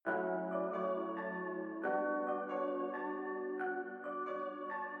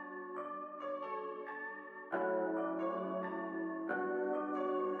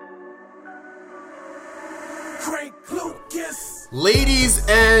Ladies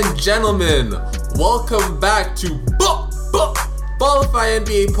and gentlemen, welcome back to Ballify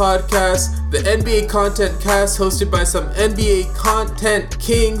NBA Podcast, the NBA content cast hosted by some NBA content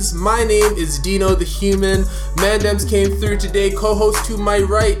kings. My name is Dino the Human. Mandems came through today, co-host to my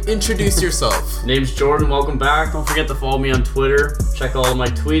right. Introduce yourself. Name's Jordan, welcome back. Don't forget to follow me on Twitter. Check all of my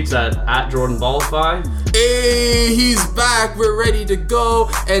tweets at JordanBallify. Hey, he's back. We're ready to go.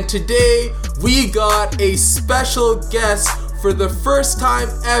 And today, we got a special guest for the first time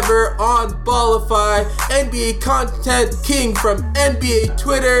ever on Ballify, NBA content king from NBA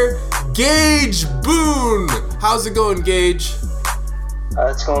Twitter, Gage Boone. How's it going, Gage?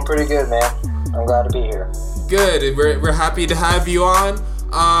 It's going pretty good, man. I'm glad to be here. Good. We're happy to have you on.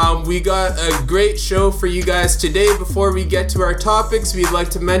 We got a great show for you guys today. Before we get to our topics, we'd like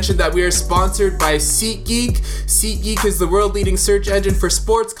to mention that we are sponsored by SeatGeek. SeatGeek is the world-leading search engine for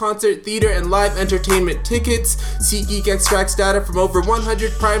sports, concert, theater, and live entertainment tickets. SeatGeek extracts data from over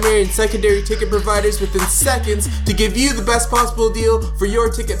 100 primary and secondary ticket providers within seconds to give you the best possible deal for your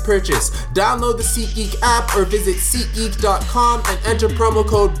ticket purchase. Download the SeatGeek app or visit SeatGeek.com and enter promo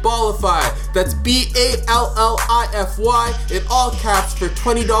code BALLIFY. That's BALLIFY in all caps for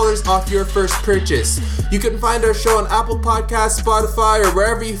 $20 off your first purchase. You can find our show on Apple Podcasts, Spotify, or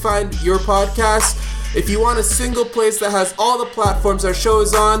wherever you find your podcasts. If you want a single place that has all the platforms our show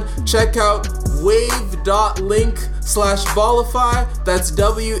is on, check out wave.link/Ballify. That's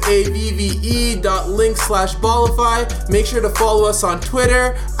WAVVE.link/Ballify. Make sure to follow us on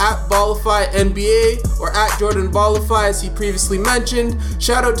Twitter at BallifyNBA or at Jordan Ballify, as he previously mentioned.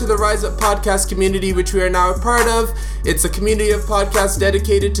 Shout out to the Rise Up podcast community, which we are now a part of. It's a community of podcasts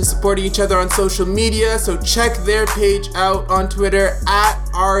dedicated to supporting each other on social media, so check their page out on Twitter at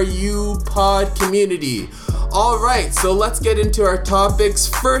RUPodCommunity. Alright, so let's get into our topics.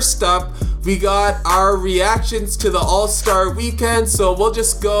 First up, we got our reactions to the All-Star Weekend, so we'll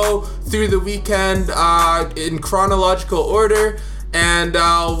just go through the weekend in chronological order, and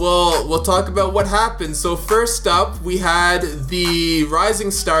we'll talk about what happened. So first up, we had the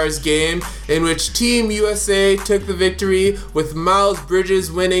Rising Stars game, in which Team USA took the victory with Miles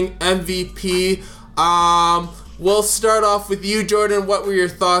Bridges winning MVP. We'll start off with you, Jordan. What were your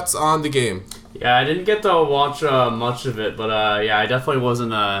thoughts on the game? Yeah, I didn't get to watch much of it, but yeah, I definitely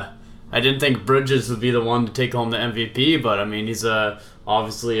wasn't. I didn't think Bridges would be the one to take home the MVP, but I mean, he's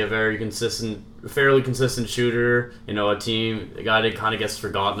obviously a fairly consistent shooter. You know, a guy that kind of gets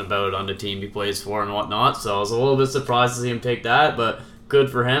forgotten about on the team he plays for and whatnot. So I was a little bit surprised to see him take that, but good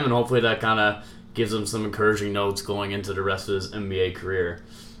for him, and hopefully that kind of gives him some encouraging notes going into the rest of his NBA career.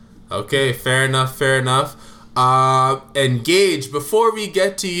 Okay, fair enough. And Gage, before we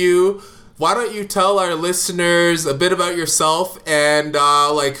get to you, why don't you tell our listeners a bit about yourself and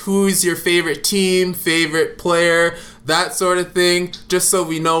like who's your favorite team, favorite player, that sort of thing, just so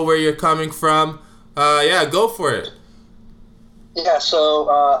we know where you're coming from. Yeah, go for it. Yeah, so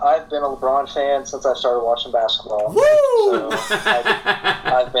I've been a LeBron fan since I started watching basketball. Woo! So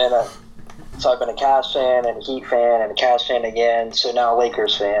I've been a Cavs fan and a Heat fan and a Cavs fan again. So now a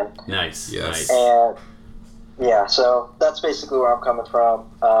Lakers fan. Nice. Yes. Nice. And yeah, so that's basically where I'm coming from.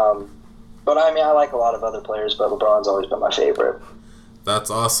 But I mean, I like a lot of other players, but LeBron's always been my favorite.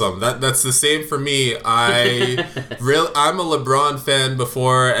 That's awesome. That's the same for me. I'm a LeBron fan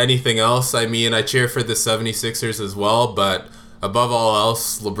before anything else. I mean, I cheer for the 76ers as well, but above all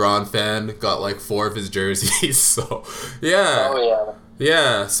else, LeBron fan. Got like 4 of his jerseys. So, yeah. Oh, yeah.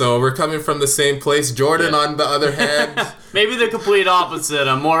 Yeah, so we're coming from the same place. Jordan, on the other hand, Maybe the complete opposite.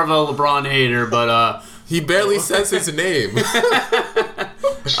 I'm more of a LeBron hater, but he barely says his name.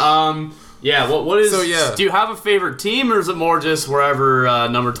 Yeah, what is... So, yeah. Do you have a favorite team, or is it more just wherever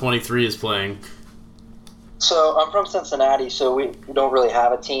number 23 is playing? So I'm from Cincinnati, so we don't really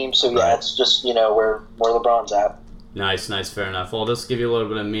have a team. So, yeah, Right. It's just, where LeBron's at. Nice, fair enough. Well, just give you a little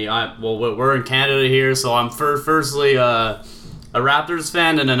bit of me. We're in Canada here, so I'm firstly a Raptors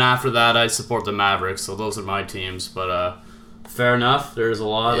fan, and then after that I support the Mavericks, so those are my teams. But fair enough, there's a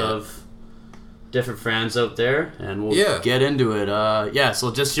lot of different fans out there, and we'll get into it. So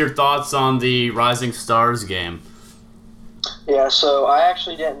just your thoughts on the Rising Stars game. Yeah, so I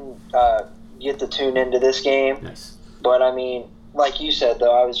actually didn't get to tune into this game. Nice. But, I mean, like you said,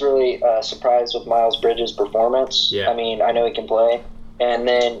 though, I was really surprised with Miles Bridges' performance. Yeah. I mean, I know he can play. And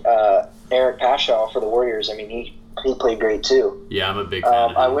then Eric Pascal for the Warriors, I mean, he played great, too. Yeah, I'm a big fan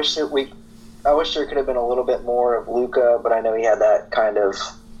of him. I wish there could have been a little bit more of Luka, but I know he had that kind of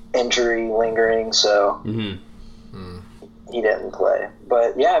injury lingering, so he didn't play.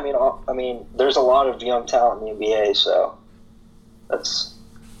 But yeah, I mean, there's a lot of young talent in the NBA, so that's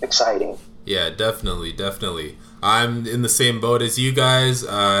exciting. Yeah, definitely. I'm in the same boat as you guys.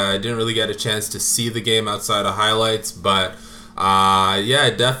 I didn't really get a chance to see the game outside of highlights, but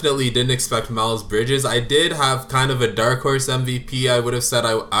definitely didn't expect Miles Bridges. I did have kind of a dark horse MVP. I would have said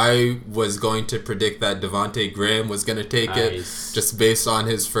I was going to predict that Devontae Graham was going to take it just based on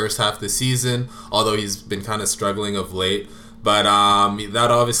his first half of the season, although he's been kind of struggling of late. But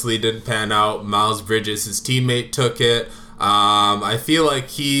that obviously didn't pan out. Miles Bridges, his teammate, took it. I feel like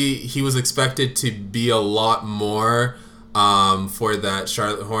he was expected to be a lot more for that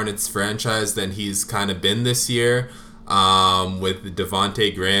Charlotte Hornets franchise than he's kind of been this year. With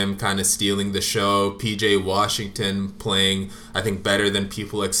Devontae Graham kind of stealing the show, PJ Washington playing, I think, better than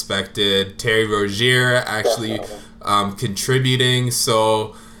people expected, Terry Rozier actually contributing,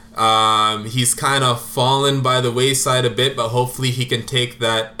 so he's kind of fallen by the wayside a bit, but hopefully he can take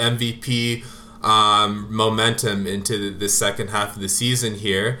that MVP momentum into the second half of the season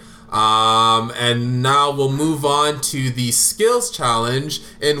here. And now we'll move on to the skills challenge,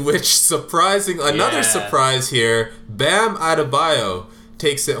 in which another surprise here, Bam Adebayo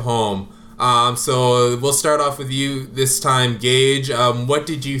takes it home. So we'll start off with you this time, Gage. What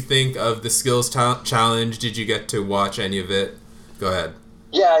did you think of the skills challenge? Did you get to watch any of it? Go ahead.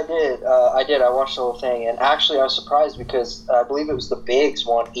 Yeah, I did. I watched the whole thing, and actually I was surprised because I believe it was the bigs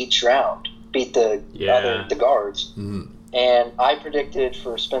won each round, beat the guards. Mm-hmm. And I predicted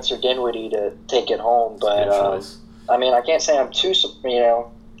for Spencer Dinwiddie to take it home, but I mean, I can't say I'm too,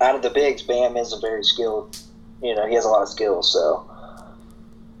 out of the bigs, Bam is a very skilled, he has a lot of skills, so.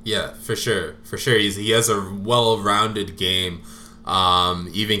 Yeah, for sure. He has a well-rounded game.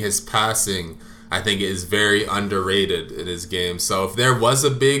 Even his passing, I think, is very underrated in his game. So if there was a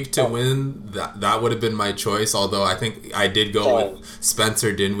big to win, that would have been my choice, although I think I did go with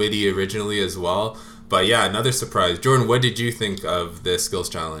Spencer Dinwiddie originally as well. But yeah, another surprise. Jordan, what did you think of the skills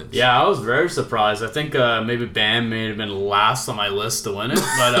challenge? Yeah, I was very surprised. I think maybe Bam may have been last on my list to win it.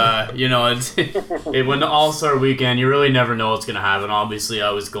 But, it went to All-Star Weekend. You really never know what's going to happen. Obviously,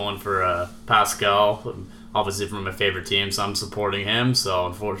 I was going for Pascal, obviously from my favorite team, so I'm supporting him. So,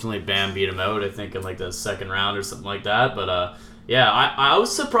 unfortunately, Bam beat him out, I think, in like the second round or something like that. But, I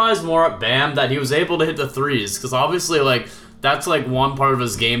was surprised more at Bam that he was able to hit the threes. Because, obviously, that's one part of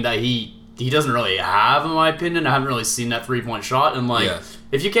his game that he doesn't really have, in my opinion. I haven't really seen that three-point shot. And,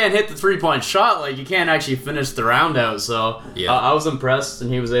 if you can't hit the three-point shot, you can't actually finish the round out. So, I was impressed,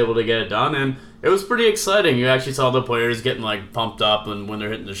 and he was able to get it done. And it was pretty exciting. You actually saw the players getting, pumped up and when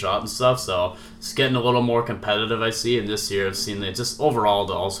they're hitting the shot and stuff. So, it's getting a little more competitive, I see. And this year, I've seen it just overall,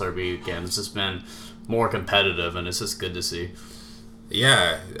 the All-Star Weekend, it's just been more competitive, and it's just good to see.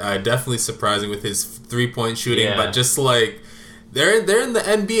 Yeah, definitely surprising with his three-point shooting. But just, They're in the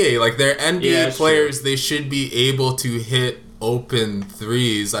NBA. They're NBA players. True. They should be able to hit open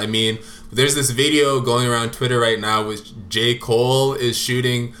threes. I mean, there's this video going around Twitter right now with J. Cole is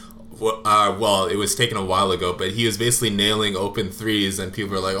shooting. It was taken a while ago, but he was basically nailing open threes, and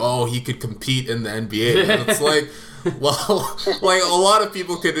people are like, "Oh, he could compete in the NBA." And it's a lot of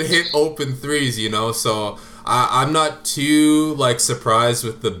people could hit open threes, So I'm not too surprised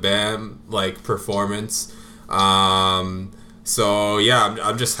with the Bam performance. So yeah,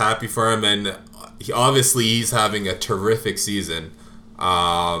 I'm just happy for him, and he's having a terrific season.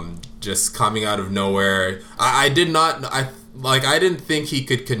 Just coming out of nowhere, I didn't think he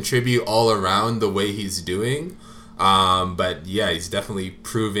could contribute all around the way he's doing. But yeah, he's definitely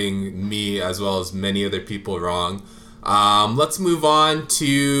proving me as well as many other people wrong. Let's move on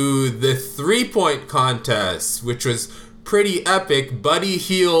to the 3-point contest, which was pretty epic. Buddy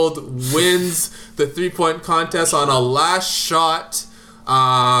Hield wins the 3-point contest on a last shot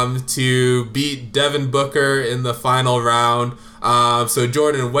to beat Devin Booker in the final round. So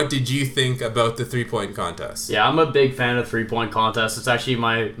Jordan, what did you think about the 3-point contest? Yeah, I'm a big fan of 3-point contests. It's actually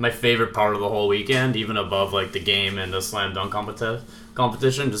my favorite part of the whole weekend, even above the game and the slam dunk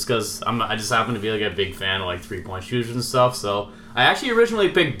competition, just because I just happen to be a big fan of 3-point shooters and stuff. So I actually originally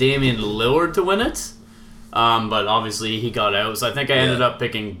picked Damian Lillard to win it. But obviously he got out, so I think I ended up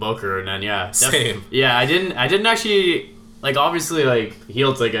picking Booker, and then same. Yeah, I didn't actually obviously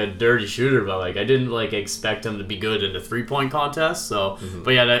Hield's a dirty shooter, but I didn't expect him to be good in the 3-point contest. So,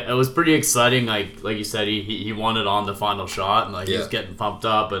 but yeah, it was pretty exciting. Like you said, he won it on the final shot, and he was getting pumped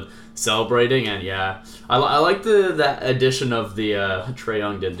up and celebrating, and I like the addition of the Trae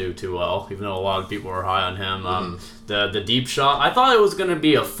Young didn't do too well, even though a lot of people were high on him. The deep shot, I thought it was gonna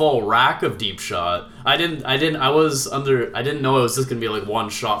be a full rack of deep shot. I didn't know it was just gonna be one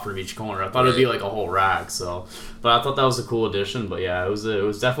shot from each corner. I thought it'd be a whole rack. So, but I thought that was a cool addition. But yeah, it was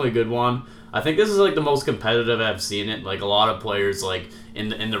definitely a good one. I think this is like the most competitive I've seen it. Like a lot of players like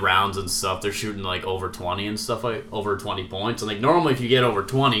in the rounds and stuff, they're shooting like over 20 and stuff, like over 20 points. And like normally if you get over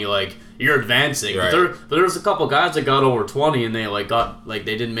 20, like you're advancing. Right. But there's a couple guys that got over 20 and they like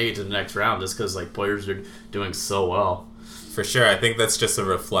they didn't make it to the next round just because like players are doing so well. For sure, I think that's just a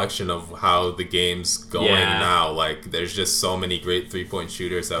reflection of how the game's going now. Like, there's just so many great three-point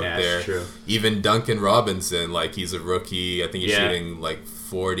shooters out there. That's true. Even Duncan Robinson, like, he's a rookie. I think he's shooting, like,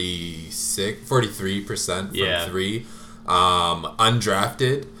 43% from three.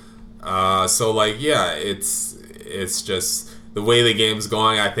 Undrafted. So, like, yeah, it's just the way the game's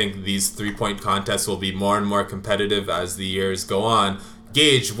going. I think these three-point contests will be more and more competitive as the years go on.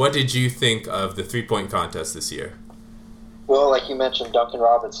 Gage, what did you think of the three-point contest this year? Well, like you mentioned, Duncan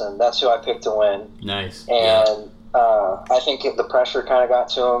Robinson, that's who I picked to win. Nice. And I think the pressure kind of got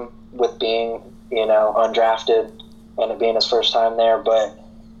to him with being, undrafted and it being his first time there. But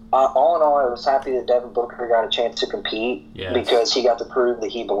all in all, I was happy that Devin Booker got a chance to compete because he got to prove that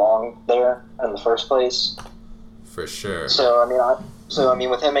he belonged there in the first place. For sure. So, I mean,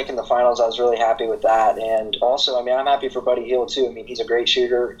 with him making the finals, I was really happy with that. And also, I mean, I'm happy for Buddy Hield, too. I mean, he's a great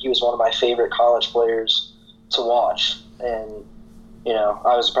shooter. He was one of my favorite college players to watch. And,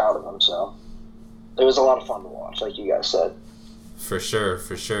 I was proud of him, so it was a lot of fun to watch, like you guys said. For sure,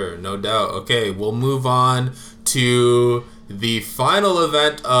 no doubt. Okay, we'll move on to the final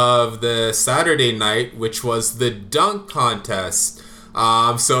event of the Saturday night, which was the dunk contest.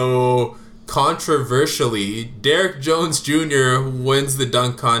 So, controversially, Derrick Jones Jr. wins the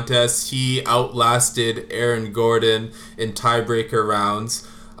dunk contest. He outlasted Aaron Gordon in tiebreaker rounds.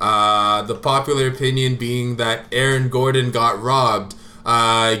 The popular opinion being that Aaron Gordon got robbed.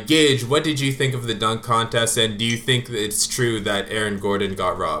 Gage, what did you think of the dunk contest, and do you think that it's true that Aaron Gordon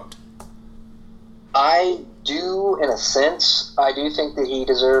got robbed? I do, in a sense. I do think that he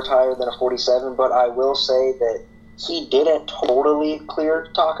deserved higher than a 47, but I will say that he didn't totally clear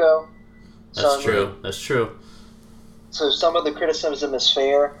Taco. That's true. So some of the criticism is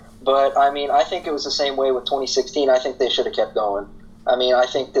fair, but I mean, I think it was the same way with 2016. I think they should have kept going. I mean, I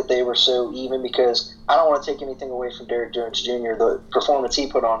think that they were so even because I don't want to take anything away from Derrick Jones Jr. The performance he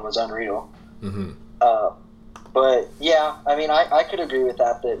put on was unreal. Mm-hmm. But, yeah, I mean, I could agree with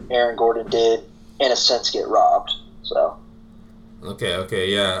that Aaron Gordon did, in a sense, get robbed. So.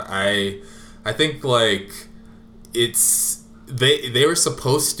 Okay, yeah. I think, like, it's... They were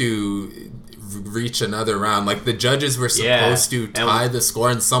supposed to reach another round. Like, the judges were supposed to tie the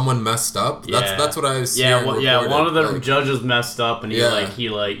score, and someone messed up. That's what I was seeing reported. One of the judges messed up, and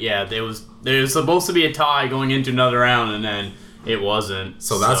they was supposed to be a tie going into another round, and then it wasn't.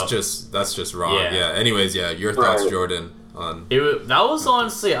 So that's just wrong. Yeah. Anyways, your thoughts, Jordan, on that was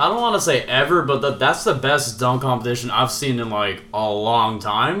honestly, I don't want to say ever, but that's the best dunk competition I've seen in like a long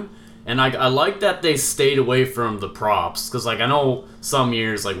time. And I like that they stayed away from the props, because like I know some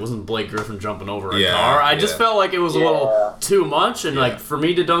years like wasn't Blake Griffin jumping over a car. I just felt like it was a little too much, and like for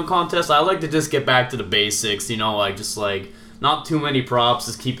me to dunk contest, I like to just get back to the basics, like just like not too many props,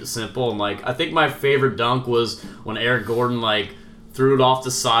 just keep it simple. And like I think my favorite dunk was when Eric Gordon like threw it off the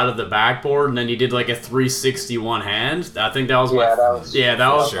side of the backboard, and then he did like a 361 hand. I think that was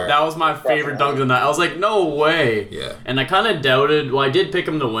that was my favorite dunk of the night. I was like, no way. Yeah. And I kind of doubted. Well, I did pick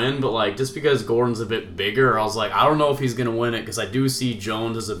him to win, but like just because Gordon's a bit bigger, I was like, I don't know if he's gonna win it, because I do see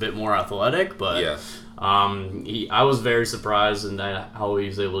Jones as a bit more athletic. But I was very surprised in how he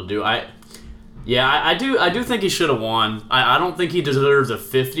was able to do. I do think he should have won. I don't think he deserves a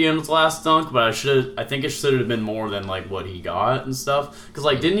 50 in his last dunk, but I think it should have been more than like what he got and stuff. Because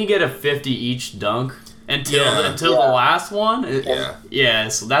like, didn't he get a 50 each dunk until the last one?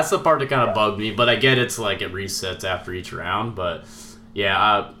 So that's the part that kind of bugged me. But I get it's like it resets after each round. But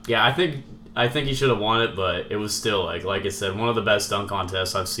I think he should have won it. But it was still like I said, one of the best dunk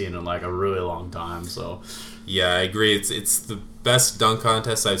contests I've seen in like a really long time. So. Yeah, I agree. It's the best dunk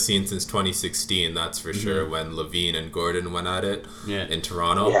contest I've seen since 2016, that's for sure, when Levine and Gordon went at it in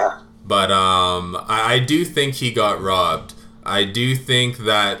Toronto. Yeah. But I do think he got robbed. I do think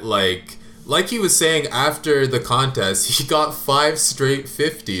that, like he was saying after the contest, he got 5 straight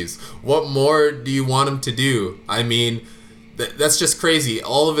 50s. What more do you want him to do? I mean, that's just crazy.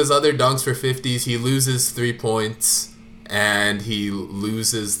 All of his other dunks were 50s. He loses 3 points, and he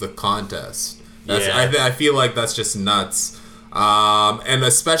loses the contest. I feel like that's just nuts, and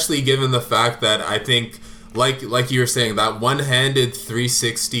especially given the fact that I think, like you were saying, that one-handed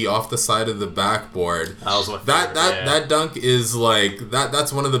 360 off the side of the backboard. That dunk is like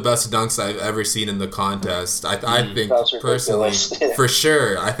that's one of the best dunks I've ever seen in the contest. I think personally, for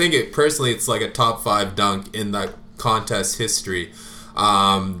sure. I think it's like a top 5 dunk in that contest history.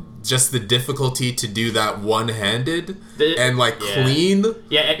 just the difficulty to do that one-handed and clean.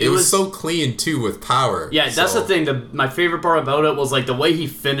 Yeah, it was so clean too with power. Yeah, that's the thing. My favorite part about it was like the way he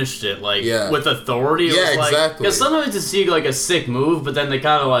finished it, with authority. It was exactly. Because sometimes you see like a sick move, but then they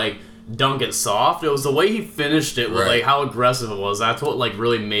kind of like dunk it soft. It was the way he finished it with like how aggressive it was. That's what like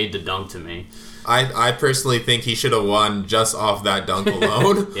really made the dunk to me. I personally think he should have won just off that dunk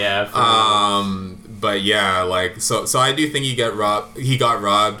alone. But yeah, so I do think he got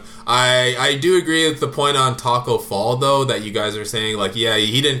robbed. I do agree with the point on Taco Fall though that you guys are saying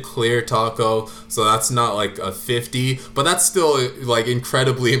he didn't clear Taco, so that's not like a 50, but that's still like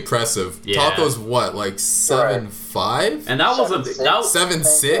incredibly impressive. Yeah. Taco's what, like 7'5"? And that wasn't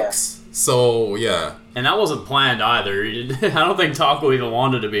 7'6". So yeah. And that wasn't planned either. I don't think Taco even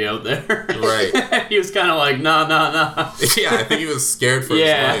wanted to be out there. Right. He was kind of like, nah. Yeah, I think he was scared for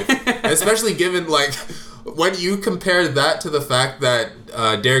his life. Especially given, when you compare that to the fact that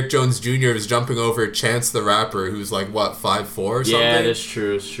Derek Jones Jr. is jumping over Chance the Rapper, who's 5'4" or something? Yeah, that's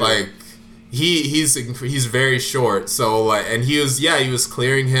true. It's true. He's very short. So, and he was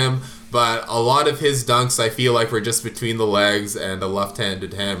clearing him. But a lot of his dunks, I feel like, were just between the legs and a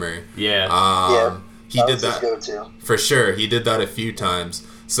left-handed hammer. Yeah. He did that for sure. He did that a few times.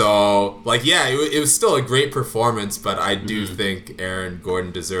 So, it was still a great performance, but I do think Aaron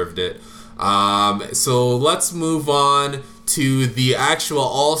Gordon deserved it. So let's move on to the actual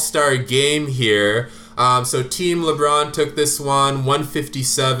All-Star game here. So Team LeBron took this one,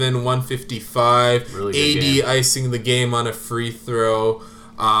 157-155. Really good game. AD icing the game on a free throw.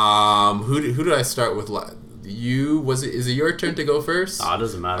 Who did I start with? Is it your turn to go first? It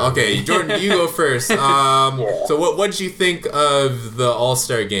doesn't matter. Okay, Jordan, you go first. So what did you think of the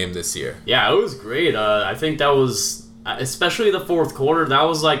All-Star game this year? Yeah, it was great. I think that was, especially the fourth quarter, that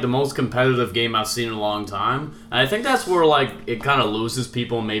was the most competitive game I've seen in a long time. And I think that's where it kind of loses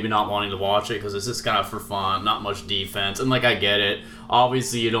people maybe not wanting to watch it because it's just kind of for fun, not much defense. And I get it.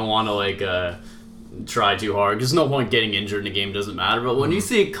 Obviously, you don't want to try too hard because no point getting injured in the game doesn't matter, but when you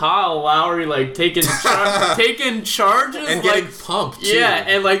see Kyle Lowry taking charges and getting pumped too.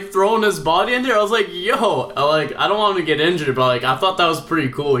 And throwing his body in there, I was like, yo, I don't want him to get injured, but I thought that was pretty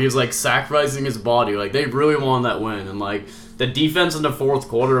cool. He was sacrificing his body, they really won that win, and the defense in the fourth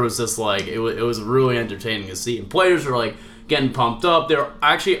quarter was just it was really entertaining to see, and players were getting pumped up. They're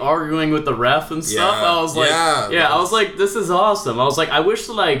actually arguing with the ref and stuff. I was I was like, this is awesome. I was I wish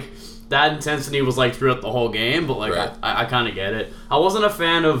that intensity was throughout the whole game, but right. I kind of get it. I wasn't a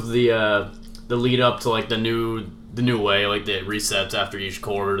fan of the lead up to the new way, the resets after each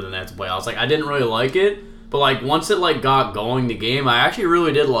quarter, then they have to play. I was I didn't really like it, but once it got going the game, I actually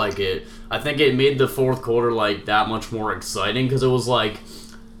really did like it. I think it made the fourth quarter that much more exciting because it was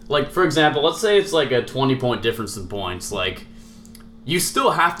for example, let's say it's a 20-point difference in points, you still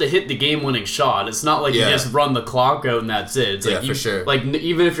have to hit the game-winning shot. It's not you just run the clock out and that's it. It's for sure.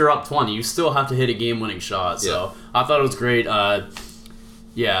 Even if you're up 20, you still have to hit a game-winning shot. So I thought it was great.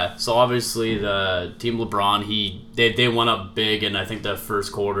 So obviously the Team LeBron, they went up big in I think the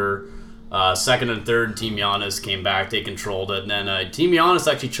first quarter. Second and third, Team Giannis came back. They controlled it. And then Team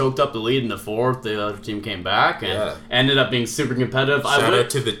Giannis actually choked up the lead in the fourth. The other team came back and ended up being super competitive. Shout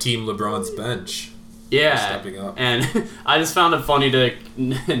out to the Team LeBron's bench. Yeah, and I just found it funny that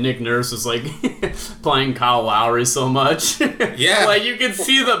Nick Nurse was playing Kyle Lowry so much. Yeah, you can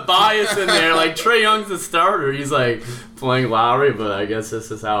see the bias in there. Trae Young's the starter. He's playing Lowry, but I guess this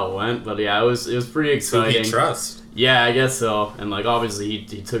is how it went. But yeah, it was pretty exciting. Who he trust? Yeah, I guess so. And obviously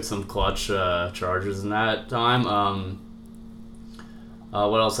he took some clutch charges in that time.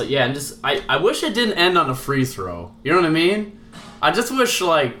 What else? Yeah, and just I wish it didn't end on a free throw. You know what I mean? I just wish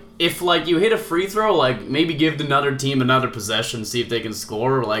if you hit a free throw, maybe give another team another possession, see if they can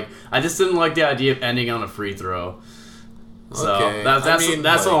score. I just didn't like the idea of ending on a free throw. So okay. that's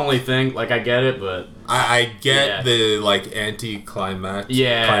the only thing. I get it, but I get the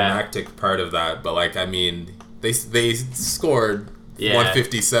climactic part of that, but they scored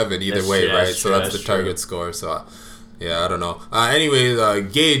 157 either way, right? So that's the target score. So yeah, I don't know. Anyway,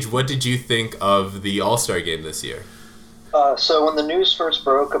 Gage, what did you think of the All-Star game this year? So when the news first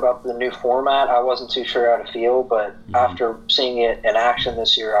broke about the new format, I wasn't too sure how to feel, but after seeing it in action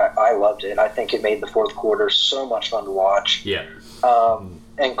this year, I loved it. I think it made the fourth quarter so much fun to watch. Yeah.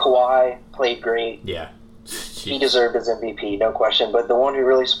 And Kawhi played great. Yeah. He deserved his MVP, no question. But the one who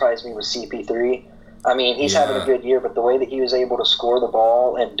really surprised me was CP3. I mean, he's having a good year, but the way that he was able to score the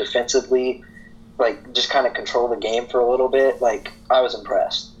ball and defensively, just kind of control the game for a little bit, I was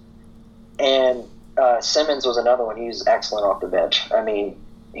impressed. And Simmons was another one. He was excellent off the bench. I mean,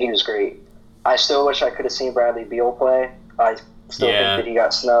 he was great. I still wish I could have seen Bradley Beal play. I still think that he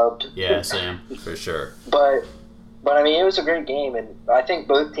got snubbed. Yeah, same. For sure. But I mean, it was a great game, and I think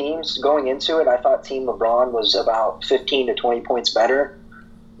both teams going into it, I thought Team LeBron was about 15 to 20 points better.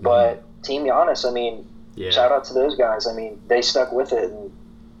 But Team Giannis, I mean, shout out to those guys. I mean, they stuck with it, and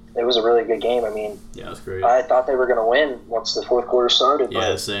it was a really good game. I mean, yeah, it was great. I thought they were going to win once the fourth quarter started.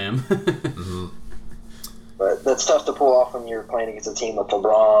 Yeah, same. But that's tough to pull off when you're playing against a team with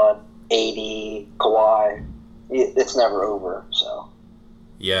LeBron, AD, Kawhi. It's never over. So.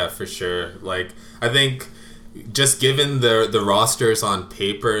 Yeah, for sure. Like, I think just given the rosters on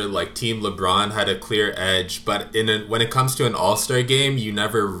paper, like Team LeBron had a clear edge, but when it comes to an All-Star game, you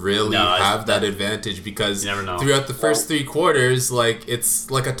never really have that advantage because throughout the first 3 quarters, like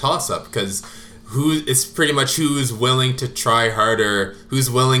it's like a toss-up because it's pretty much who's willing to try harder, who's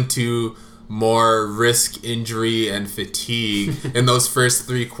willing to more risk injury and fatigue in those first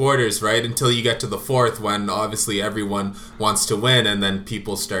 3 quarters, right? Until you get to the fourth when obviously everyone wants to win and then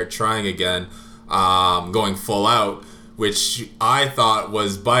people start trying again. Going full out, which I thought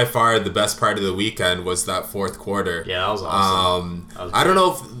was by far the best part of the weekend was that fourth quarter. Yeah, that was awesome. I don't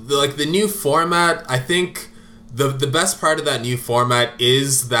know if the new format, I think the best part of that new format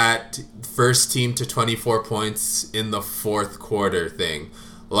is that first team to 24 points in the fourth quarter thing.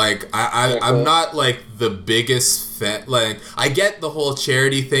 Like, I'm not like the biggest fan. Like, I get the whole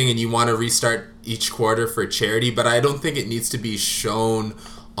charity thing and you want to restart each quarter for charity, but I don't think it needs to be shown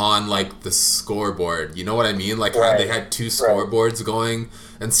on like the scoreboard, you know what I mean? Like how they had 2 scoreboards going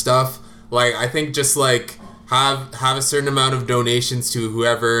and stuff. Like I think just like have a certain amount of donations to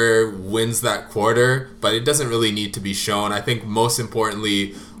whoever wins that quarter, but it doesn't really need to be shown. I think most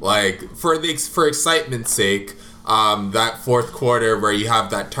importantly, like for excitement's sake, that fourth quarter where you have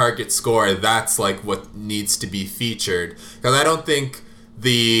that target score, that's like what needs to be featured. Because I don't think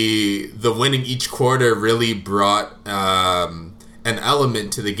the winning each quarter really brought an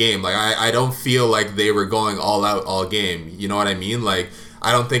element to the game. Like I don't feel like they were going all out all game. You know what I mean? Like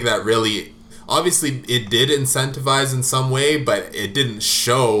I don't think that really. Obviously, it did incentivize in some way, but it didn't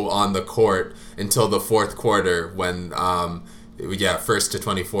show on the court until the fourth quarter when, first to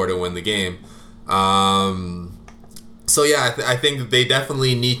 24 to win the game. So yeah, I think they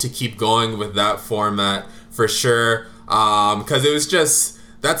definitely need to keep going with that format for sure. Because it was just.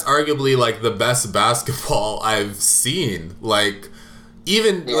 That's arguably like the best basketball I've seen. Like,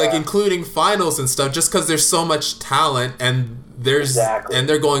 even like including finals and stuff, just because there's so much talent and and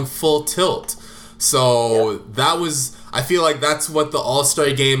they're going full tilt. So that was. I feel like that's what the All-Star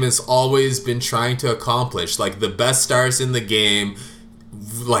game has always been trying to accomplish. Like the best stars in the game,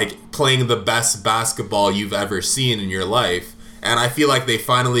 like playing the best basketball you've ever seen in your life. And I feel like they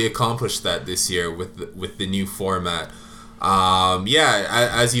finally accomplished that this year with the new format.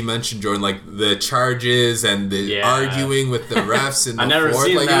 As you mentioned, Jordan, like the charges and the arguing with the refs in the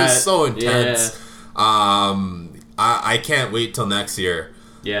fourth, like it was so intense. I can't wait till next year.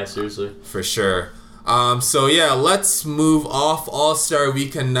 Yeah, seriously, for sure. Let's move off All-Star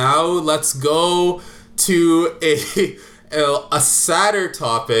Weekend now. Let's go to a sadder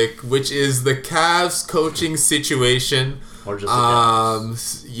topic, which is the Cavs coaching situation. Or just the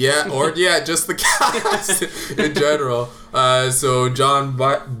Cavs. Just the Cavs in general. So John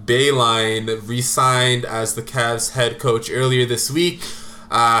Beilein re-signed as the Cavs head coach earlier this week.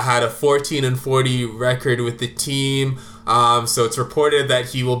 Had a 14-40 record with the team. So it's reported that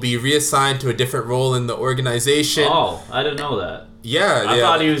he will be reassigned to a different role in the organization. Oh, I didn't know that. Yeah, I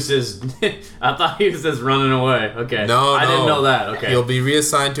thought he was just running away. Okay. No, I didn't know that. Okay. He'll be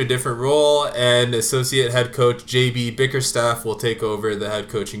reassigned to a different role, and associate head coach JB Bickerstaff will take over the head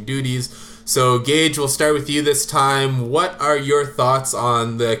coaching duties. So, Gage, we'll start with you this time. What are your thoughts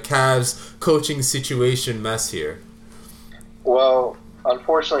on the Cavs coaching situation mess here? Well,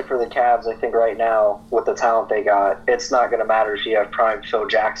 unfortunately for the Cavs, I think right now, with the talent they got, it's not going to matter if you have prime Phil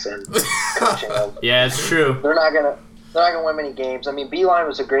Jackson coaching them. Yeah, it's true. They're not going to win many games. I mean, Beilein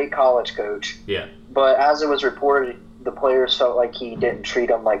was a great college coach. Yeah. But as it was reported, the players felt like he didn't treat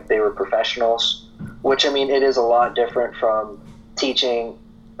them like they were professionals, which, I mean, it is a lot different from teaching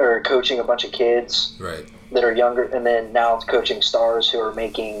or coaching a bunch of kids that are younger, and then now it's coaching stars who are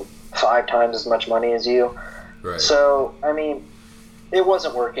making 5 times as much money as you. Right. So, I mean, it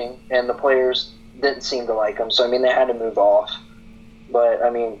wasn't working, and the players didn't seem to like him. So, I mean, they had to move off. But, I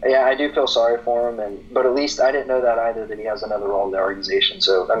mean, yeah, I do feel sorry for him. But at least I didn't know that either, that he has another role in the organization.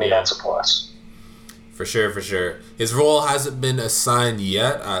 So, I mean, that's a plus. For sure. His role hasn't been assigned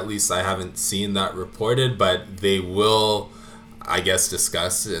yet. At least I haven't seen that reported. But they will, I guess,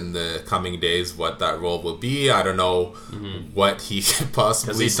 discuss in the coming days what that role will be. I don't know what he could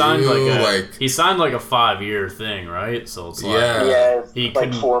possibly do. He signed like a 5-year thing, right? So it's like it's he like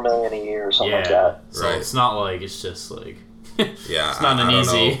 $4 million a year or something like that. So it's not like it's just like yeah, it's not an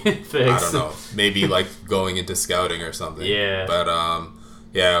easy fix. I don't know. Maybe like going into scouting or something. Yeah, but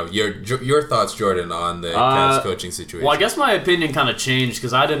yeah, your thoughts, Jordan, on the Cavs coaching situation? Well, I guess my opinion kind of changed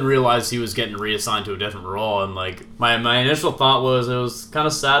because I didn't realize he was getting reassigned to a different role, and like my initial thought was it was kind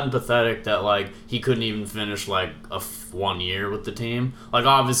of sad and pathetic that like he couldn't even finish like 1 year with the team. Like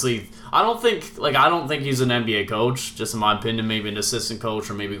obviously, I don't think he's an NBA coach. Just in my opinion, maybe an assistant coach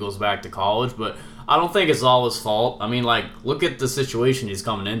or maybe goes back to college, but I don't think it's all his fault. I mean, like look at the situation he's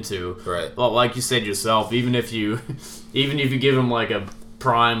coming into. Right. But like you said yourself, even if you give him like a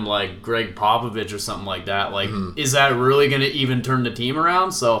prime like Greg Popovich or something like that, like is that really going to even turn the team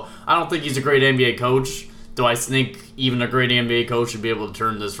around? So I don't think he's a great NBA coach. Do I think even a great NBA coach should be able to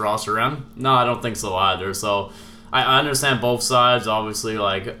turn this roster around? No, I don't think so either. So I understand both sides. Obviously,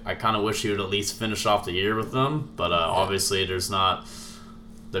 like I kind of wish he would at least finish off the year with them, but obviously there's not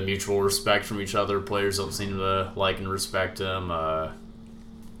the mutual respect from each other. Players don't seem to like and respect him.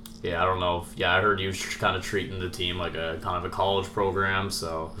 Yeah, I don't know. I heard he was kind of treating the team like a kind of a college program.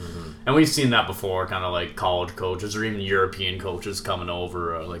 So, and we've seen that before, kind of like college coaches or even European coaches coming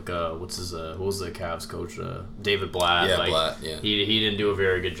over. Who was the Cavs coach? David Blatt. Yeah, like, Blatt. Yeah. He didn't do a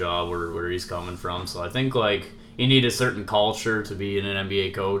very good job where he's coming from. So I think like you need a certain culture to be an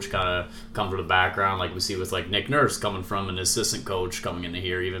NBA coach. Kind of come from the background, like we see with like Nick Nurse coming from an assistant coach coming into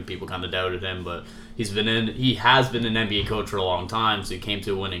here. Even people kind of doubted him, but he has been an NBA coach for a long time, so he came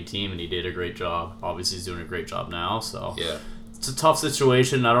to a winning team and he did a great job. Obviously, he's doing a great job now. So yeah, it's a tough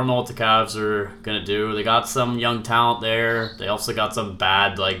situation. I don't know what the Cavs are gonna do. They got some young talent there. They also got some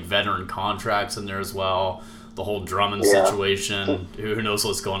bad like veteran contracts in there as well. The whole Drummond situation. Who knows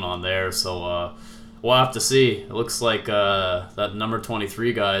what's going on there? So we'll have to see. It looks like that number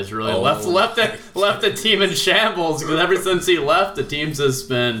 23 guy has really left the team in shambles because ever since he left, the team's just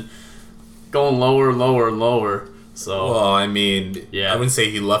been going lower, lower, lower. So well, I mean, yeah. I wouldn't say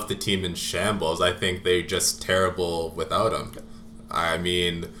he left the team in shambles. I think they're just terrible without him. I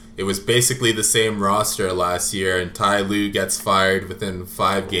mean, it was basically the same roster last year, and Ty Lue gets fired within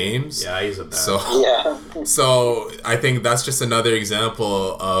 5 games. Yeah, he's a bad. So I think that's just another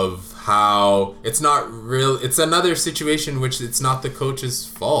example of how it's not real. It's another situation which it's not the coach's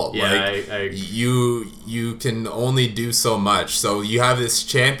fault. Yeah, like I you can only do so much. So you have this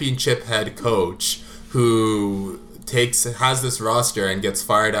championship head coach who has this roster and gets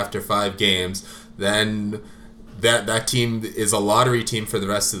fired after 5 games. Then that team is a lottery team for the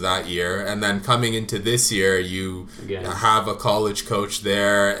rest of that year, and then coming into this year, you have a college coach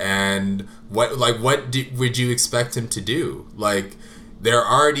there, and what would you expect him to do? Like, they're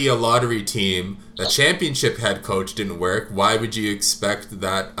already a lottery team. The championship head coach didn't work. Why would you expect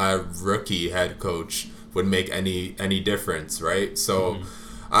that a rookie head coach would make any difference, right? So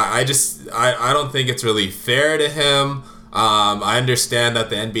I don't think it's really fair to him. I understand that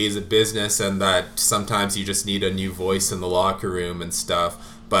the NBA is a business and that sometimes you just need a new voice in the locker room and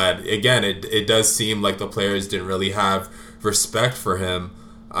stuff. But again, it does seem like the players didn't really have respect for him.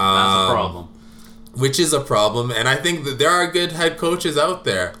 That's a problem. Which is a problem, and I think that there are good head coaches out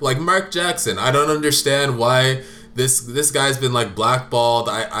there, like Mark Jackson. I don't understand why this guy's been like blackballed.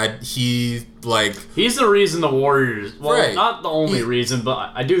 He's the reason the Warriors. Well, right. Not the only reason,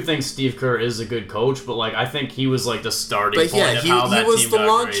 but I do think Steve Kerr is a good coach. But like, I think he was like the starting point of how that team got great. He was the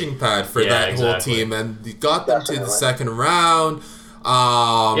launching pad for that whole team, and he got them to the second round.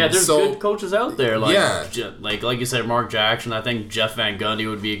 There's good coaches out there. Like, like you said, Mark Jackson. I think Jeff Van Gundy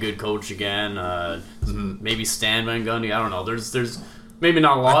would be a good coach again. Maybe Stan Van Gundy. I don't know. There's maybe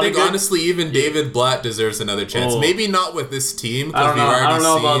not a lot. I think honestly, even David Blatt deserves another chance. Maybe not with this team. I don't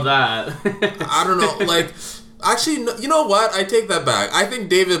know about that. I don't know. Like, actually, you know what? I take that back. I think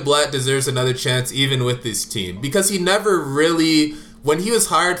David Blatt deserves another chance even with this team because he never really. When he was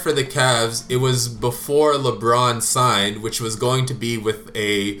hired for the Cavs, it was before LeBron signed, which was going to be with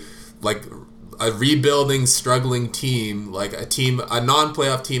a rebuilding, struggling team, like a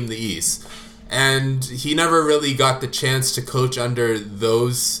non-playoff team in the East. And he never really got the chance to coach under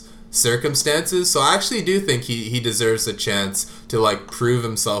those circumstances. So I actually do think he deserves a chance to like prove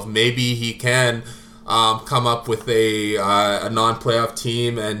himself. Maybe he can come up with a non-playoff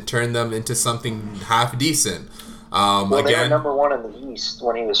team and turn them into something half decent. They were number 1 in the East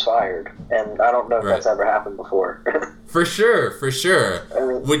when he was fired, and I don't know if that's ever happened before. For sure. I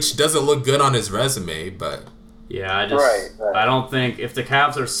mean, which doesn't look good on his resume, but yeah, I don't think if the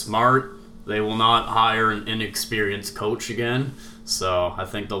Cavs are smart, they will not hire an inexperienced coach again. So I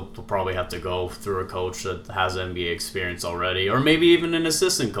think they'll probably have to go through a coach that has NBA experience already, or maybe even an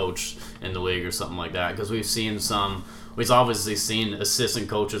assistant coach in the league or something like that. Because we've obviously seen assistant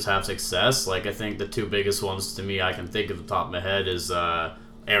coaches have success. Like, I think the two biggest ones to me I can think of the top of my head is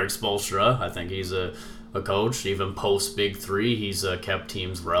Eric Spoelstra. I think he's a coach. Even post Big Three, he's kept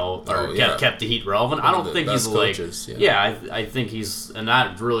teams kept the Heat relevant. I don't think he's coaches, I think he's, and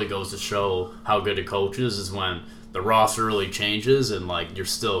that really goes to show how good a coach is when the roster really changes and like you're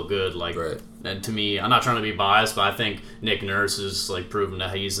still good. Like, right. And to me, I'm not trying to be biased, but I think Nick Nurse has like proven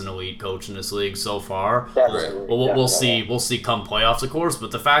that he's an elite coach in this league so far. Definitely. We'll see come playoffs, of course.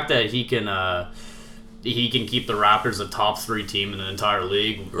 But the fact that he can keep the Raptors a top 3 team in the entire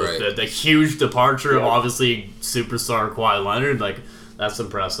league with the huge departure of obviously superstar Kawhi Leonard, like, that's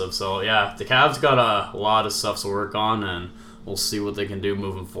impressive. So yeah, the Cavs got a lot of stuff to work on, and we'll see what they can do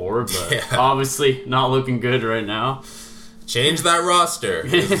moving forward. But obviously not looking good right now. Change that roster.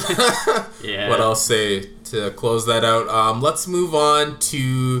 Yeah. What I'll say to close that out. Let's move on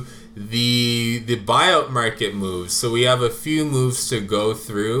to the buyout market moves. So we have a few moves to go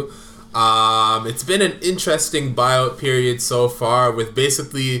through. It's been an interesting buyout period so far, with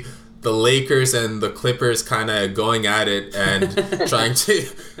basically the Lakers and the Clippers kind of going at it and trying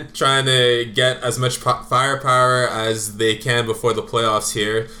to get as much firepower as they can before the playoffs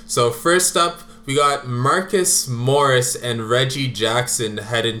here. So first up, we got Marcus Morris and Reggie Jackson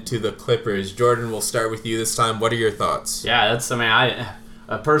heading to the Clippers. Jordan, we'll start with you this time. What are your thoughts? Yeah,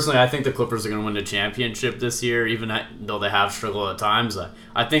 personally, I think the Clippers are going to win the championship this year, even though they have struggled at times.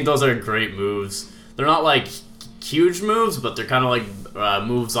 I think those are great moves. They're not like huge moves, but they're kind of like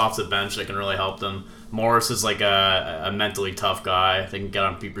moves off the bench that can really help them. Morris is like a mentally tough guy. They can get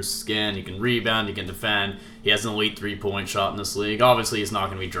on people's skin. He can rebound. He can defend. He has an elite 3-point shot in this league. Obviously, he's not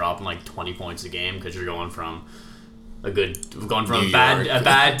going to be dropping like 20 points a game because you're going from a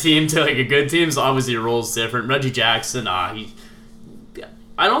bad team to like a good team. So obviously, your role's different. Reggie Jackson, I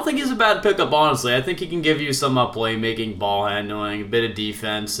don't think he's a bad pickup, honestly. I think he can give you some playmaking, ball handling, a bit of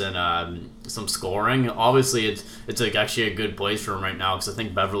defense, and some scoring. Obviously, it's like actually a good place for him right now because I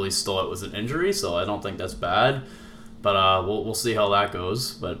think Beverly's still out with an injury, so I don't think that's bad. But we'll see how that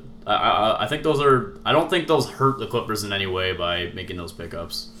goes. But I think I don't think those hurt the Clippers in any way by making those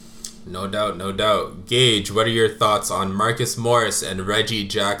pickups. No doubt. Gage, what are your thoughts on Marcus Morris and Reggie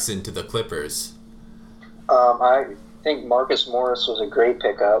Jackson to the Clippers? I think Marcus Morris was a great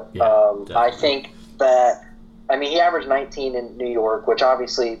pickup. Yeah, I think that, he averaged 19 in New York, which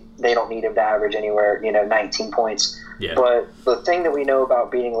obviously they don't need him to average anywhere, 19 points. Yeah. But the thing that we know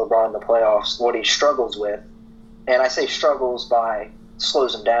about beating LeBron in the playoffs, what he struggles with, and I say struggles by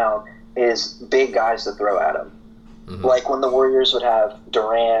slows him down, is big guys to throw at him. Mm-hmm. Like when the Warriors would have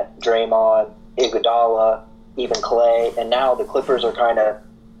Durant, Draymond, Iguodala, even Clay, and now the Clippers are kind of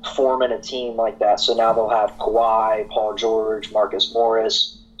forming a team like that. So now they'll have Kawhi, Paul George, Marcus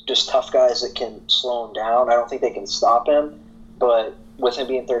Morris, just tough guys that can slow him down. I don't think they can stop him, but with him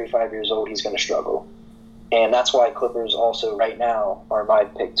being 35 years old, he's going to struggle. And that's why Clippers also right now are my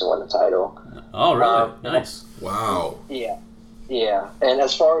pick to win the title. Oh, really? Nice. Wow. Yeah. And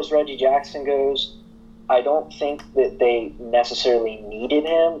as far as Reggie Jackson goes, I don't think that they necessarily needed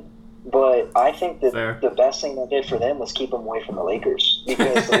him, but I think that the best thing they did for them was keep him away from the Lakers.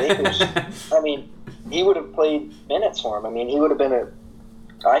 Because the Lakers, he would have played minutes for him. He would have been a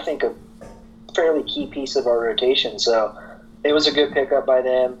fairly key piece of our rotation. So it was a good pickup by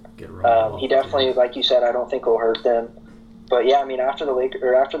them. He definitely, like you said, I don't think will hurt them. But yeah, after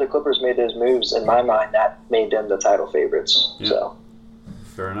the Clippers made those moves, in my mind, that made them the title favorites. Yeah. So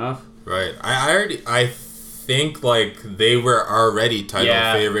fair enough. Right. I think like they were already title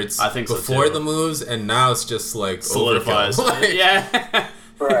favorites I think before so the moves, and now it's just like solidifies. Yeah.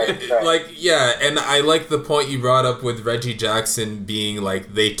 Right. And I like the point you brought up with Reggie Jackson being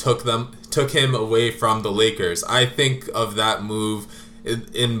like they took him away from the Lakers. I think of that move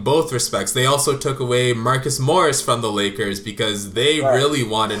in both respects. They also took away Marcus Morris from the Lakers because they really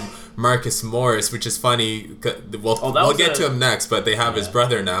wanted Marcus Morris, which is funny. We'll get to him next, but they have his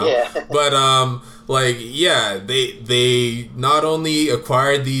brother now. Yeah. But they not only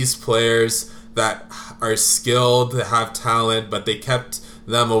acquired these players that are skilled, have talent, but they kept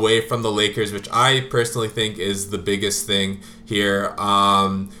them away from the Lakers, which I personally think is the biggest thing here.